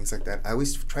racing and things like that. I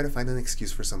always try to find an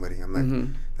excuse for somebody. I'm like,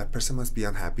 that person must be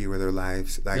unhappy with their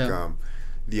lives. Like,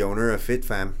 the owner of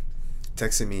FitFam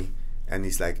texted me, and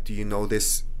he's like, do you know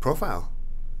this profile?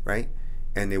 Right?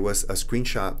 And it was a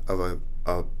screenshot of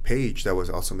a page that was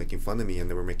also making fun of me, and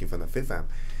they were making fun of FitFam.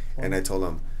 And I told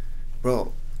him,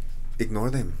 bro,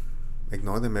 ignore them.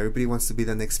 Ignore them. Everybody wants to be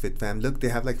the next FitFam. Look, they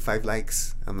have like 5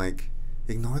 likes. I'm like,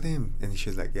 ignore them. And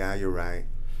she's like, yeah, you're right.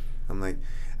 I'm like,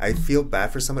 I feel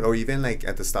bad for somebody. Or even like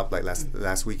at the stoplight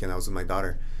last weekend, I was with my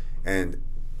daughter, and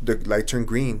the light turned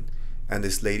green, and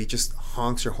this lady just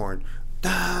honks her horn,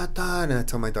 da da. And I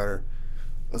tell my daughter,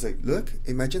 I was like, look,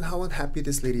 imagine how unhappy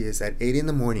this lady is at 8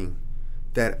 a.m.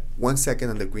 that 1 second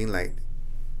on the green light,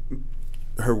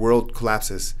 her world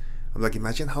collapses. I'm like,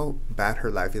 imagine how bad her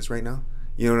life is right now.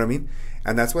 You know what I mean?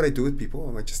 And that's what I do with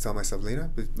people. I just tell myself, Lena,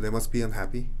 they must be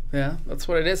unhappy. Yeah, that's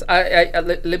what it is. I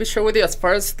let me share with you, as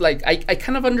far as like, I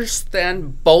kind of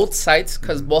understand both sides,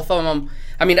 because both of them,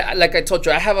 I mean, like I told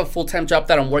you, I have a full-time job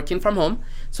that I'm working from home.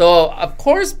 So, of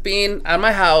course, being at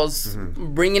my house,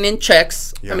 bringing in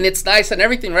checks, I mean, it's nice and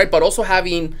everything, right? But also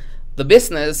having the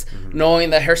business, knowing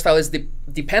that hairstylists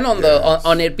depend on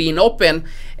on it being open.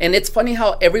 And it's funny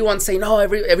how everyone's saying, no,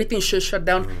 everything should shut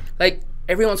down. Like,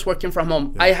 everyone's working from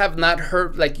home. I have not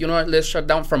heard, like, you know what, let's shut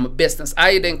down from a business.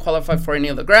 I didn't qualify for any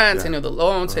of the grants, any of the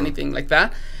loans, anything like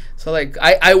that. So, like,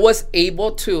 I was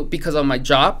able to, because of my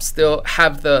job, still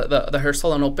have the hair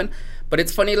salon open. But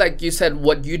it's funny, like you said,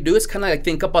 what you do is kind of like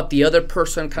think about the other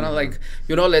person, kind of like,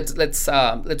 you know, let's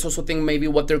also think maybe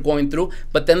what they're going through.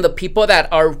 But then the people that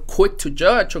are quick to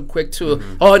judge or quick to,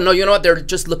 oh no, you know what, they're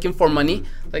just looking for money.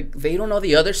 Like, they don't know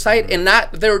the other side, and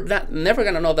they're never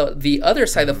gonna know the other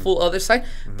side, the full other side.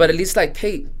 But at least, like,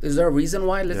 hey, is there a reason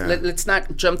why? Let's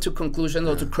not jump to conclusions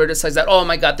or to criticize that. Oh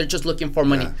my God, they're just looking for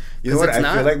money. You know what? I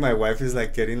feel like my wife is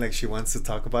like getting like she wants to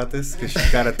talk about this because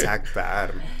she got attacked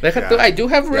bad. I do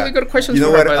have really good questions. You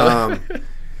know what?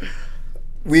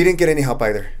 We didn't get any help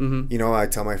either. You know, I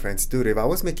tell my friends, dude, if I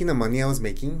was making the money I was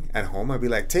making at home, I'd be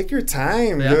like, take your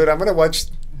time, dude. I'm gonna watch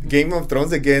Game of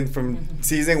Thrones again from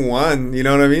season 1. You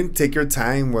know what I mean? Take your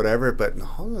time, whatever. But no,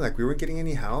 like, we weren't getting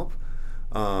any help.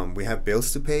 We have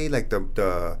bills to pay, like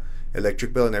the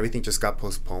electric bill and everything just got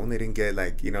postponed. They didn't get,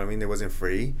 like, you know what I mean? It wasn't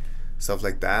free, stuff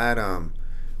like that.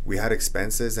 We had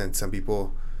expenses, and some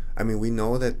people, I mean, we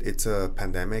know that it's a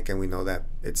pandemic, and we know that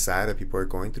it's sad that people are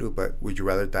going through, but would you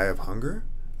rather die of hunger?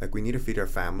 Like, we need to feed our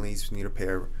families, we need to pay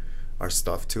our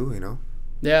stuff too, you know?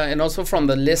 Yeah, and also from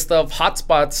the list of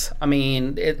hotspots, I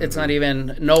mean, it's not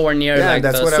even nowhere near like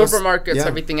the supermarkets,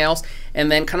 everything else.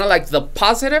 And then kind of like the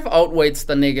positive outweighs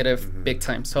the negative big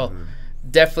time. So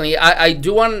definitely, I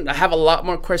do want to have a lot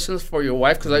more questions for your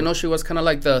wife, because I know she was kind of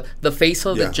like the face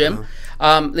of the gym.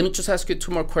 Let me just ask you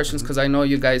 2 more questions, because I know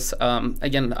you guys,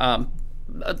 again,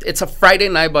 it's a Friday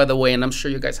night, by the way, and I'm sure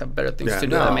you guys have better things to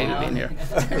do than maybe being here.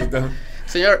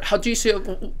 Senor, how do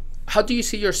you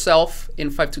see yourself in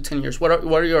 5 to 10 years? What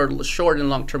are your short and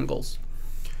long term goals?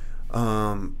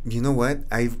 You know what?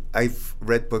 I've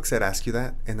read books that ask you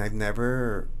that, and I've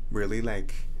never really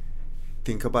like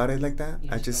think about it like that.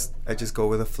 I just go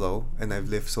with the flow, and I've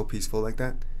lived so peaceful like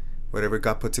that. Whatever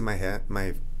God puts in my head,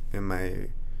 in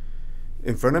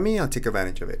front of me, I'll take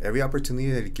advantage of it. Every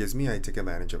opportunity that it gives me, I take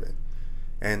advantage of it.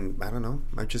 And I don't know,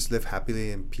 I just live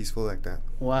happily and peaceful like that.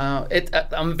 Wow,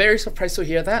 I'm very surprised to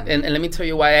hear that, and let me tell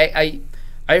you why.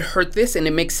 I heard this, and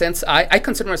it makes sense. I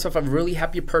consider myself a really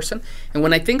happy person, and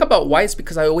when I think about why, it's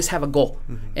because I always have a goal.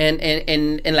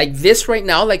 And like this right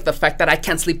now, like the fact that I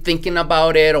can't sleep thinking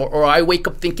about it, or I wake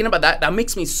up thinking about that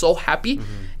makes me so happy.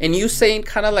 And you saying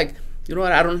kind of like, you know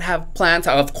what, I don't have plans.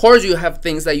 Of course, you have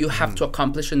things that you have to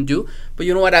accomplish and do. But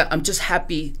you know what, I'm just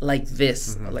happy like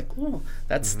this. Like, oh,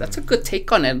 that's a good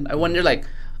take on it. I wonder, like,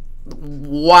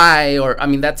 why? Or, I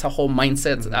mean, that's a whole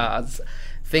mindset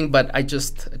thing. But I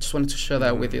just wanted to share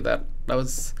that with you.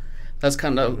 That's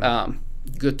kind of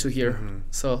good to hear.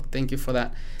 So thank you for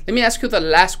that. Let me ask you the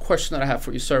last question that I have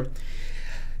for you, sir.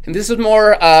 And this is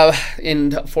more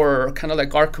for kind of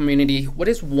like our community. What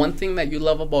is one thing that you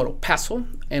love about El Paso,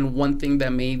 and one thing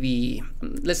that maybe,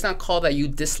 let's not call that you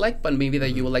dislike, but maybe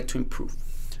that you would like to improve?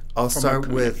 I'll start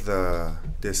with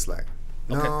dislike.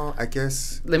 No, I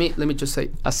guess. Let me just say,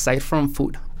 aside from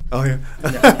food. Oh yeah.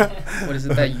 What is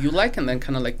it that you like, and then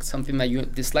kind of like something that you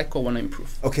dislike or want to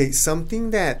improve? Okay,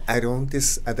 something that I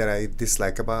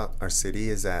dislike about our city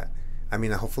is that, I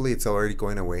mean, hopefully it's already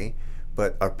going away,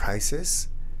 but our prices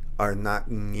are not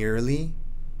nearly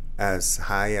as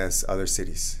high as other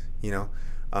cities. You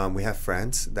know, we have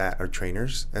friends that are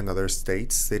trainers in other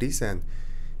cities, and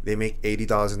they make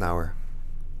 $80 an hour,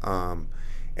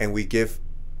 and we give,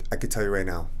 I could tell you right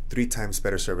now, 3 times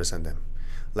better service than them.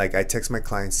 Like, I text my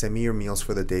clients, send me your meals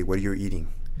for the day. What are you eating?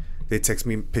 They text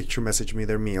me, message me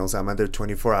their meals. I'm at their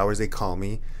 24 hours. They call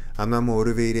me. I'm not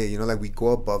motivated. You know, like, we go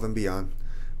above and beyond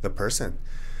the person.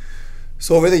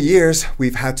 So over the years,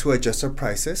 we've had to adjust our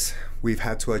prices. We've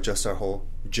had to adjust our whole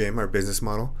gym, our business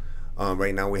model.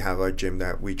 Right now, we have a gym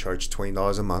that we charge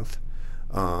 $20 a month.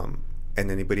 And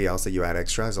anybody else that you add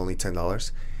extra is only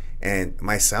 $10. And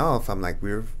myself, I'm like,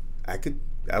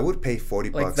 I would pay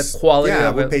 $40. Like the quality of it.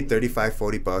 I would pay $35,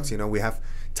 $40. You know, we have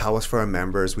towels for our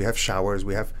members. We have showers.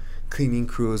 We have cleaning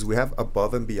crews. We have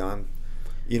above and beyond,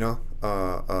 you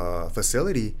know,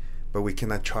 facility. But we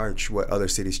cannot charge what other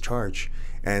cities charge.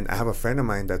 And I have a friend of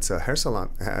mine that's a hair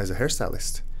salon, as a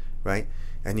hairstylist, right?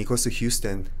 And he goes to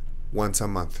Houston once a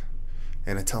month.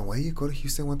 And I tell him, why do you go to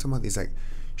Houston once a month? He's like,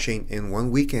 Shane, in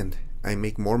one weekend, I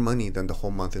make more money than the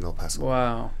whole month in El Paso.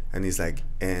 Wow. And he's like,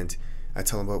 and I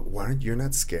tell him, but you're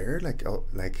not scared? Like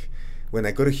when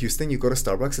I go to Houston, you go to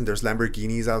Starbucks and there's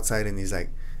Lamborghinis outside. And he's like,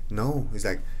 no. He's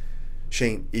like,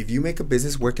 Shane, if you make a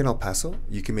business work in El Paso,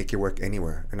 you can make it work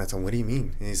anywhere. And I told him, what do you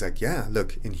mean? And he's like, yeah,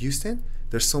 look, in Houston,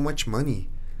 there's so much money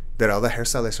that all the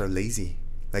hairstylists are lazy.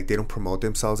 Like, they don't promote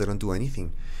themselves. They don't do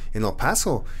anything. In El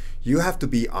Paso, you have to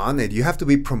be on it. You have to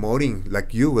be promoting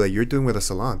like you're doing with a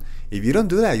salon. If you don't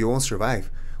do that, you won't survive.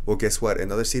 Well, guess what? In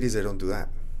other cities, they don't do that.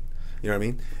 You know what I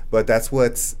mean? But that's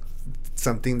what's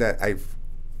something that I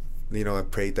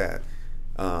prayed that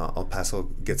El Paso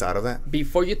gets out of that.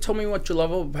 Before you tell me what you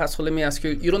love about El Paso, let me ask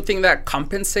you, you don't think that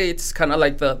compensates kind of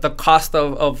like the cost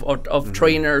of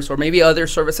trainers or maybe other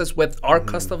services with our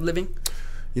cost of living?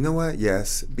 You know what?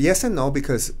 Yes. Yes and no,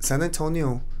 because San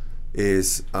Antonio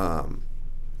is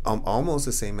almost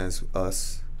the same as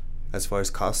us as far as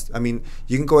cost. I mean,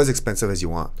 you can go as expensive as you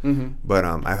want. But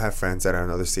I've had friends that are in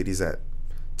other cities that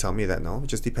tell me that, no, it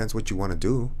just depends what you want to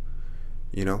do,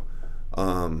 you know?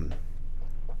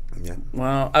 Yeah.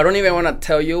 Well, I don't even want to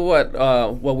tell you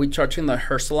what we charge in the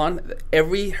hair salon.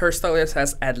 Every hairstylist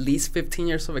has at least 15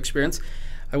 years of experience.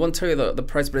 I won't tell you the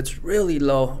price, but it's really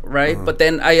low, right? But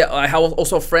then I have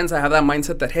also friends that have that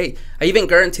mindset that, hey, I even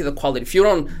guarantee the quality. If you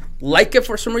don't like it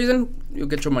for some reason, you'll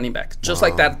get your money back. Just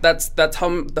like that. That's how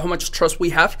much trust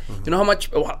we have. You know how much?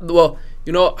 Well,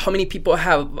 you know how many people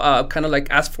have kind of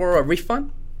like asked for a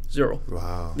refund? 0.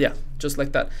 Wow. Yeah, just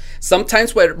like that.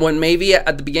 Sometimes when maybe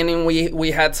at the beginning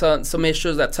we had some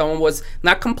issues that someone was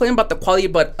not complaining about the quality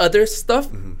but other stuff,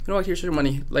 you know what, here's your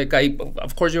money. Like,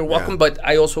 of course you're welcome, but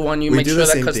I also want you to make sure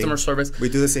that customer service. We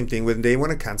do the same thing. When they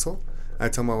want to cancel, I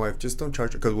tell my wife, just don't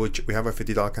charge it, because we have a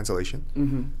 $50 cancellation.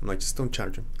 I'm like, just don't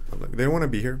charge them. I'm like, they don't want to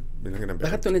be here. They're not going to be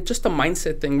here. It's just a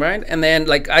mindset thing, right? And then,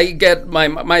 like, I get my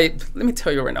let me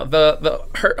tell you right now,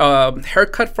 the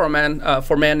haircut for men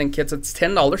and kids, it's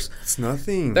 $10. It's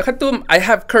nothing. I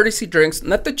have courtesy drinks,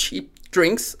 not the cheap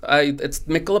drinks. It's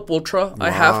Michelob Ultra.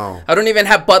 Wow. I don't even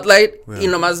have Bud Light. You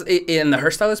know, in the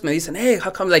hairstylist me dicen, hey, how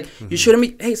come? Like, you shouldn't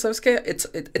be. Hey, ¿sabes qué? It's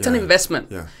an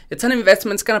investment. Yeah. It's an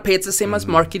investment. It's gonna pay. It's the same as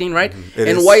marketing, right?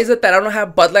 Why is it that I don't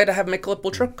have Bud Light? I have Michelob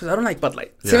Ultra because I don't like Bud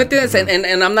Light.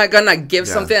 And I'm not gonna give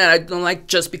something that I don't like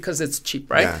just because it's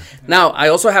cheap, right? Now I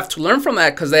also have to learn from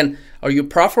that, because then, are you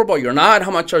profitable? You're not.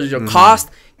 How much is your cost?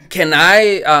 Can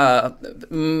I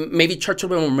maybe charge a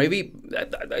little more? Maybe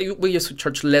we used to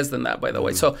charge less than that, by the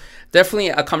way. So definitely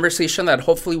a conversation that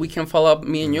hopefully we can follow up,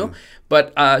 me and you.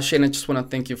 But Shane, I just want to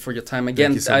thank you for your time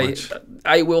again.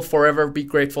 I will forever be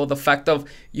grateful. The fact of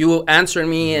you answering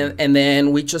me and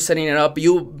then we just setting it up,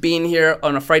 you being here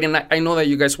on a Friday night. I know that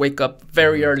you guys wake up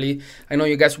very early. I know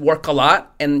you guys work a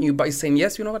lot, and you by saying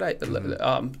yes, you know what,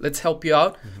 let's help you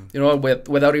out. You know,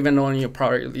 without even knowing you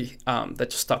probably, that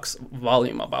just talks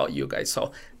volume about you guys.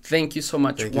 So thank you so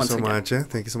much. Thank you so much.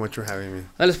 Thank you so much for having me.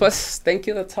 And después, thank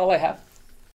you. That's all I have.